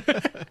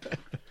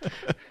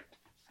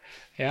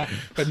yeah.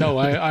 But no,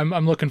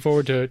 I'm looking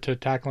forward to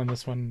tackling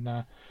this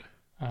one.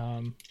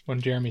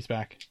 When Jeremy's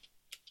back.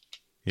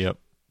 Yep.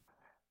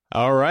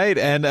 All right.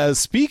 And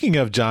speaking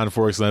of John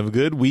 4X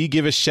Levengood, we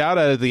give a shout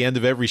out at the end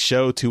of every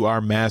show to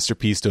our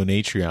Masterpiece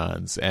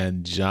Donatreons.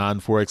 And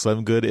John 4X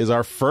Levengood is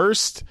our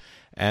first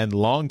and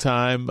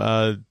longtime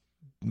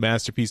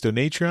Masterpiece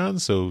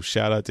Donatreon. So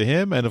shout out to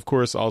him. And of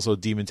course, also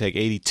Demon Tech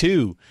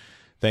 82.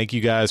 Thank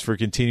you guys for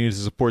continuing to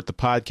support the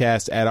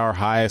podcast at our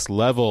highest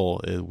level.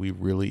 We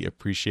really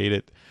appreciate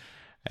it.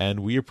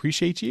 And we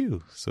appreciate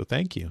you. So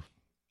thank you.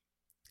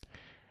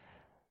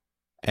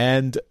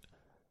 And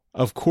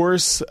of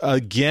course,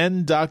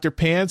 again, Dr.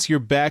 Pants, you're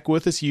back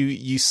with us.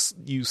 You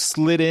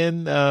slid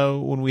in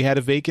when we had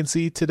a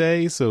vacancy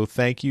today, so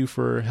thank you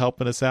for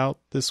helping us out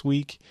this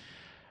week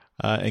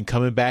and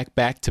coming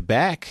back to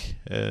back.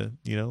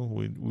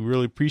 We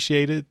really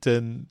appreciate it,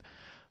 and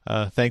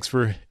thanks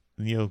for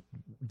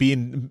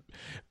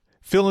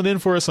filling in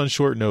for us on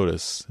short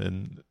notice.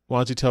 And why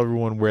don't you tell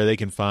everyone where they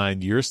can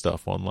find your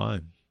stuff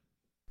online?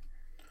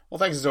 Well,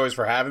 thanks as always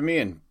for having me,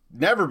 and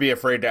never be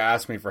afraid to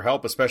ask me for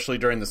help, especially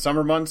during the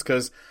summer months,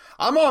 because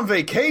I'm on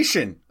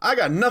vacation. I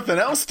got nothing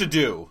else to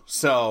do.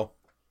 So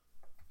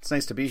it's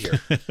nice to be here.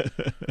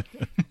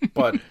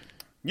 But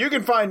you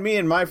can find me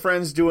and my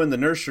friends doing the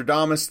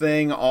Nerdstradamus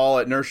thing all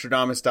at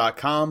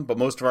nerdstradamus.com. But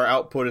most of our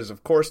output is,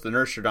 of course, the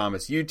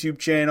Nerdstradamus YouTube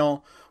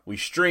channel. We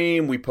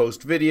stream, we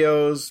post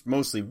videos,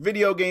 mostly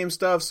video game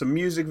stuff, some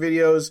music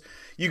videos.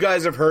 You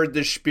guys have heard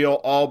this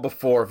spiel all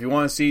before. If you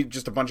want to see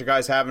just a bunch of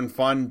guys having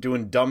fun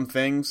doing dumb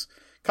things,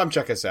 come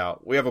check us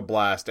out. We have a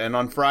blast. And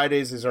on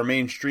Fridays is our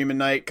main streaming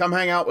night. Come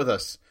hang out with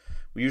us.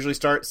 We usually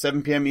start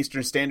 7 p.m.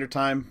 Eastern Standard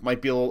Time.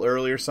 Might be a little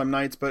earlier some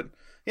nights, but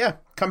yeah,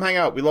 come hang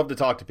out. We love to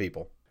talk to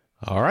people.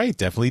 All right,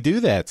 definitely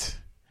do that.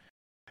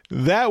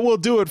 That will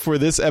do it for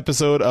this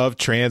episode of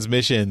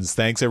Transmissions.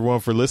 Thanks everyone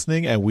for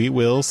listening, and we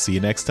will see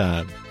you next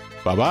time.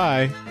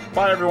 Bye-bye.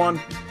 Bye,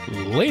 everyone.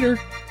 Later.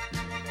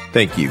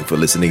 Thank you for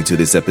listening to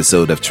this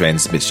episode of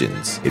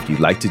Transmissions. If you'd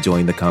like to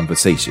join the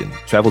conversation,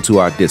 travel to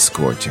our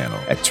Discord channel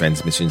at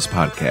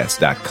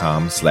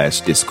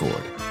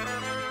transmissionspodcast.com/Discord.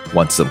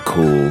 Want some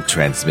cool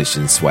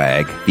transmission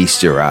swag?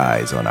 Feast your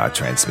eyes on our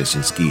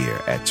transmissions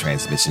gear at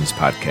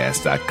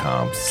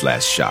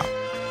transmissionspodcast.com/shop.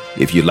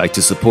 If you'd like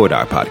to support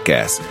our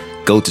podcast,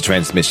 go to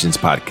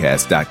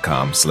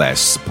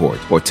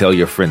transmissionspodcast.com/support or tell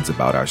your friends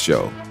about our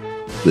show.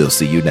 We'll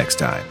see you next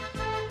time.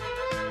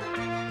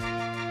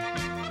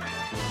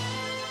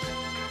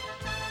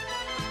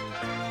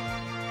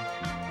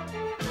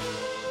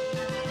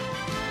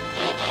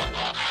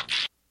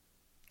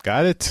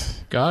 Got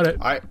it? Got it.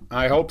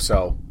 I hope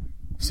so.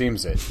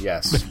 Seems it.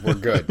 Yes, we're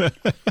good.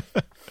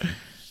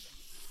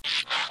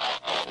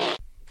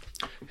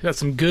 That's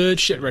some good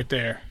shit right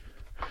there.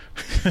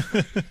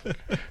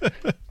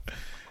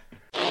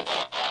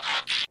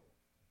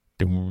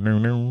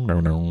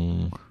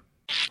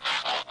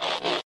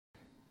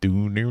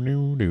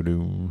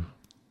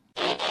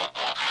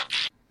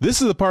 This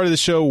is the part of the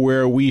show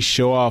where we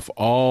show off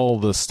all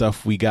the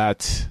stuff we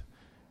got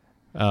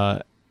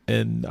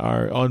and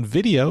are on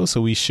video.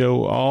 So we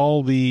show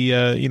all the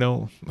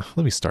let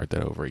me start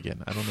that over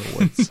again. I don't know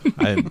what's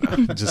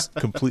I just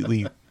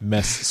completely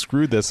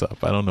screwed this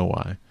up. I don't know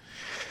why.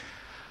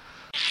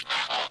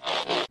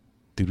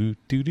 The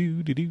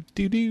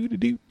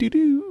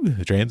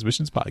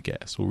Transmissions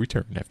Podcast will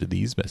return after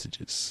these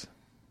messages.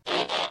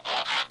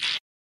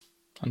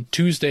 On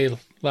Tuesday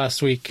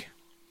last week,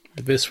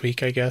 or this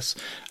week, I guess,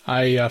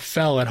 I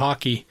fell at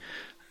hockey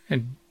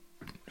and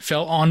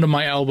fell onto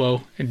my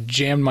elbow and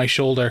jammed my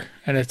shoulder,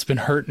 and it's been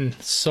hurting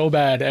so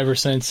bad ever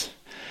since.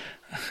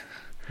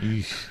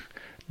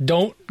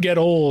 Don't get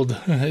old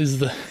is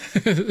the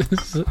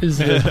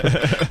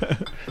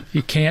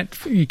you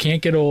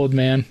can't get old,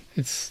 man.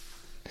 It's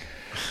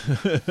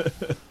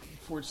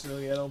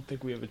Fortunately, I don't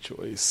think we have a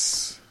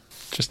choice.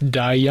 Just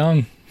die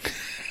young.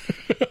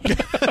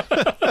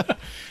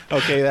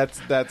 Okay,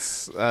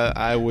 that's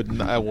I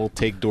will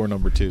take door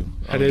number 2.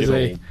 That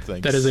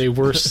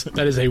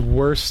is a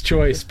worse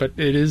choice, but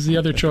it is the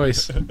other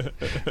choice.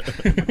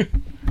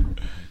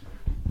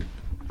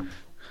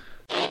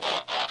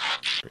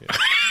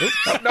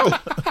 No.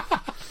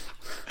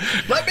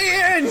 Let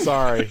me in.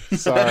 Sorry.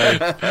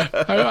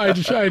 I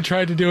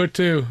tried to do it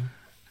too.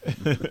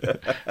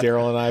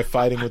 Daryl and I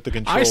fighting with the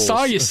controls. I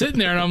saw you sitting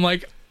there, and I'm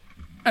like,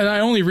 and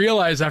I only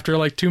realized after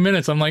like 2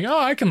 minutes, I'm like, oh,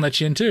 I can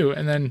let you in too,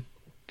 and then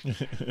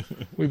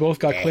we both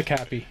got click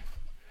happy.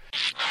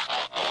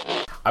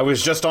 I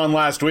was just on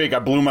last week. I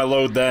blew my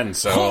load then,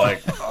 so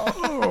like.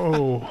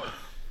 Oh.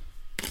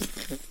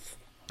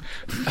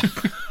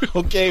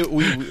 Okay,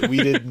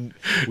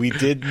 we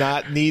did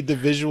not need the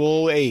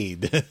visual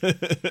aid.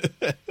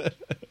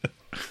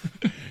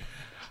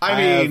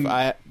 I mean,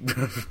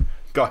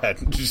 go ahead.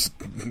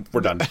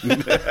 We're done.